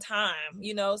take some time,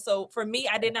 so for me,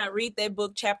 I did not read that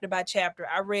book chapter by chapter.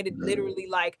 I read it literally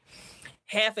like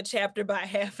half a chapter by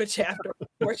half a chapter,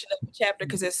 portion of a chapter,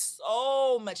 because there's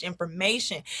so much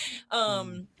information.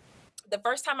 The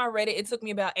first time I read it, it took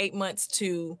me about 8 months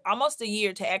to almost a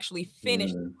year to actually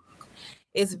finish.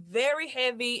 It's very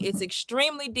heavy. It's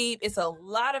extremely deep. It's a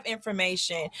lot of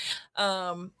information.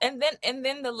 And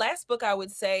then the last book I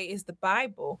would say is the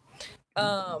Bible.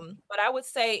 But I would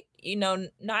say,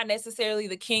 not necessarily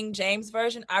the King James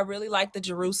version. I really like the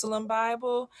Jerusalem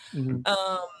Bible. Mhm.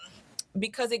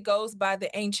 Because it goes by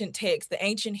the ancient text, the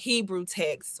ancient Hebrew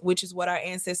text, which is what our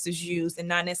ancestors used, and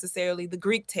not necessarily the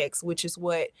Greek text, which is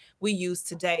what we use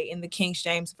today in the King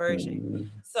James version.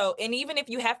 So, and even if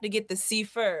you have to get the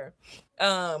Sefer,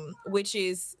 which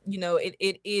is,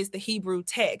 it is the Hebrew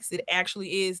text. It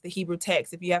actually is the Hebrew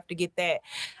text. If you have to get that,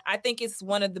 I think it's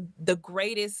one of the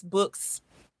greatest books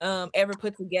ever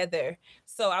put together.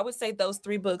 So I would say those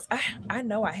 3 books. I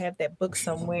know I have that book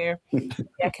somewhere.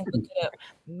 I can look it up.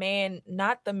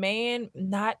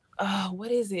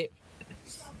 What is it?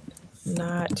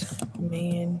 Not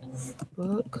Man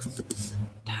book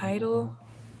title.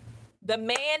 The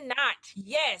Man Not.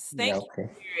 Yes, thank you.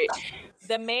 Spirit.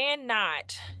 The Man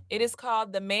Not. It is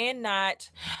called The Man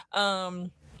Not.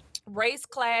 Race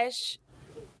class,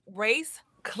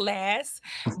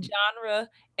 genre,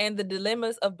 and the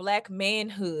dilemmas of Black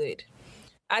manhood.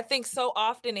 I think so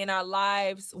often in our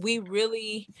lives we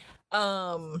really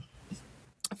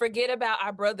forget about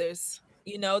our brothers.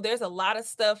 There's a lot of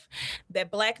stuff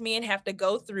that Black men have to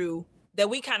go through that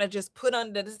we kind of just put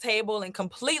under the table and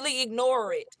completely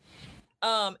ignore it.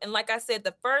 And like I said,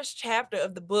 the first chapter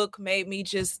of the book made me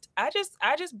I just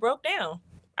broke down.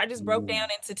 I just broke down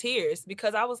into tears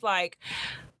because I was like,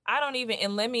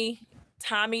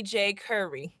 Tommy J.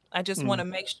 Curry. I just want to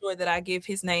make sure that I give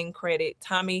his name credit,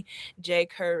 Tommy J.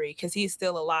 Curry, because he's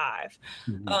still alive.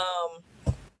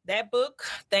 That book,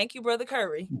 thank you, Brother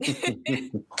Curry.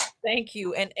 Thank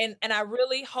you. And I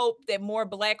really hope that more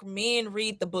Black men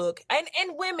read the book, and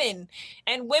women,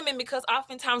 because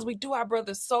oftentimes we do our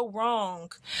brothers so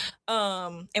wrong.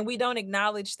 And we don't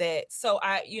acknowledge that. So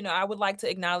I would like to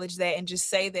acknowledge that and just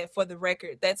say that for the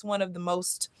record, that's one of the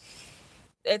most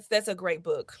that's a great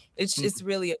book. It's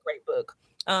really a great book.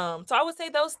 So I would say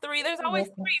those three. There's always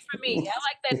three for me. I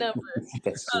like that number.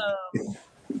 That's Um,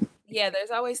 yeah,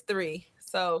 there's always three.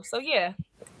 So yeah.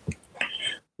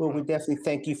 Well, we definitely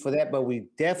thank you for that, but we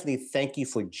definitely thank you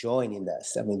for joining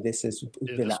us. I mean, this has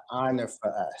been an honor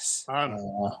for us. Honor.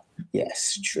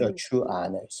 Yes, a true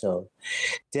honor. So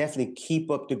definitely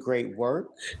keep up the great work.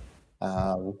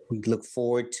 We look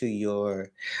forward to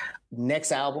your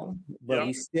next album, but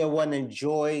we still want to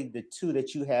enjoy the two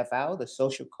that you have out, The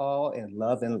Social Call and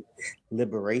Love and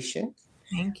Liberation.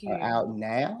 Thank you. Are out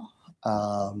now.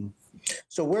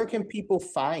 So where can people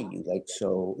find you? Like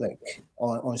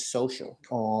on social,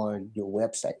 on your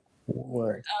website?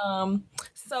 Where?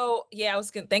 So yeah, I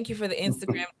was gonna thank you for the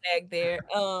Instagram tag there.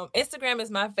 Instagram is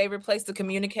my favorite place to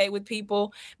communicate with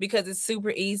people because it's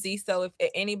super easy. So if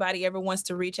anybody ever wants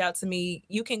to reach out to me,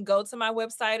 you can go to my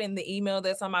website and the email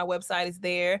that's on my website is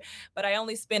there. But I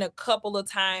only spend a couple of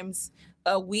times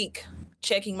a week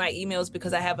checking my emails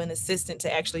because I have an assistant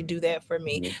to actually do that for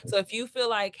me. So if you feel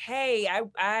like, hey,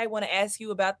 I want to ask you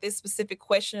about this specific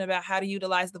question about how to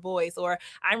utilize the voice, or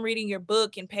I'm reading your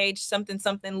book and page something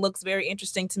looks very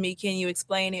interesting to me, can you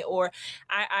explain it? Or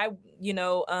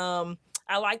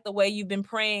I like the way you've been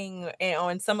praying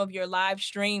on some of your live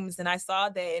streams, and I saw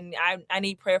that, and I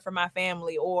need prayer for my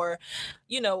family. Or,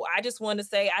 I just want to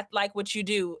say I like what you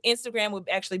do. Instagram would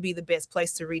actually be the best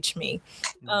place to reach me.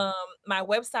 My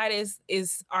website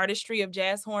is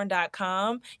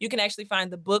artistryofjazzhorn.com. You can actually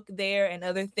find the book there and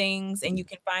other things, and you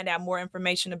can find out more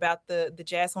information about the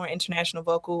Jazz Horn International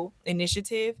Vocal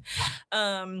Initiative.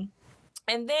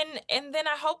 And then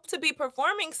I hope to be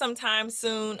performing sometime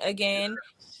soon again.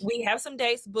 We have some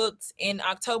dates booked in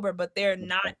October, but they're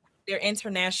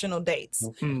international dates.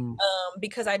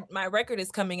 Because my record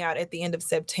is coming out at the end of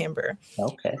September.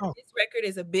 Okay. This record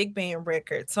is a big band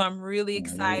record, so I'm really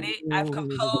excited. I've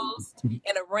composed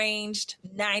and arranged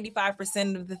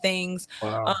 95% of the things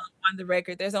on the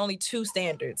record. There's only 2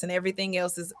 standards, and everything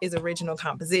else is original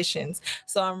compositions.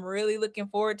 So I'm really looking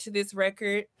forward to this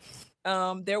record.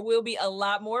 There will be a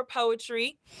lot more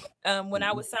poetry. When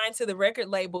I was signed to the record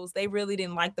labels, they really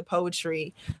didn't like the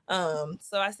poetry. So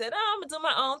I said, I'm gonna do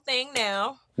my own thing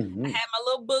now. I had my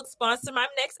little book sponsor my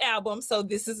next album. So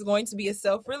this is going to be a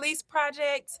self-release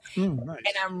project. Nice.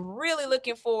 And I'm really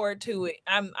looking forward to it.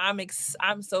 I'm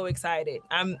so excited.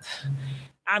 I'm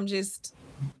just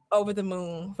over the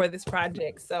moon for this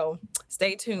project. So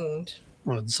stay tuned.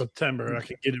 Well, in September, I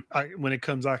can get it. When it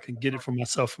comes, I can get it for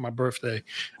myself for my birthday.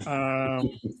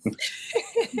 That'll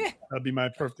be my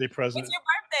birthday present. What's your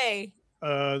birthday?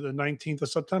 The 19th of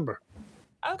September.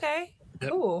 Okay, Yep.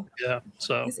 cool. Yeah.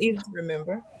 So It's easy to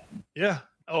remember. yeah.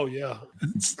 Oh yeah.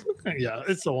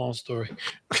 It's a long story.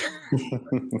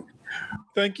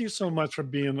 Thank you so much for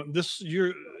being this.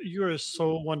 You're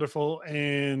so wonderful,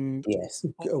 and yes,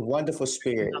 a wonderful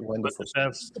spirit, wonderful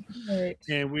spirit. Right.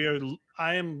 And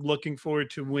I am looking forward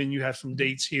to when you have some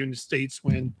dates here in the States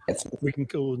when we can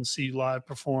go and see you live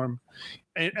perform.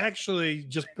 And actually,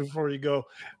 just before you go,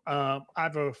 I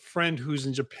have a friend who's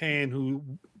in Japan who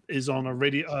is on a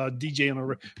radio DJ on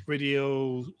a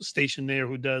radio station there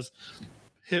who does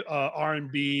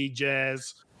R&B,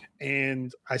 jazz,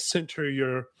 and I sent her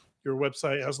your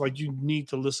website. I was like, you need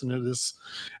to listen to this,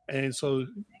 and so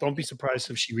don't be surprised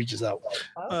if she reaches out.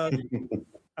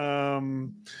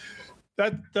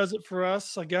 That does it for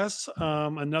us, I guess.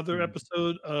 Another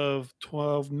episode of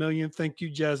 12 Million. Thank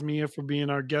you, Jasmia, for being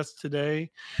our guest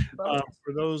today.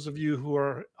 For those of you who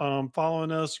are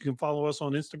following us, you can follow us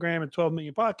on Instagram at 12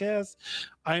 Million Podcast.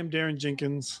 I am Darren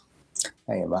Jenkins.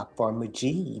 I am Akbar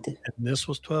Majid. And this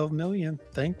was 12 Million.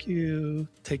 Thank you.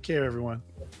 Take care, everyone.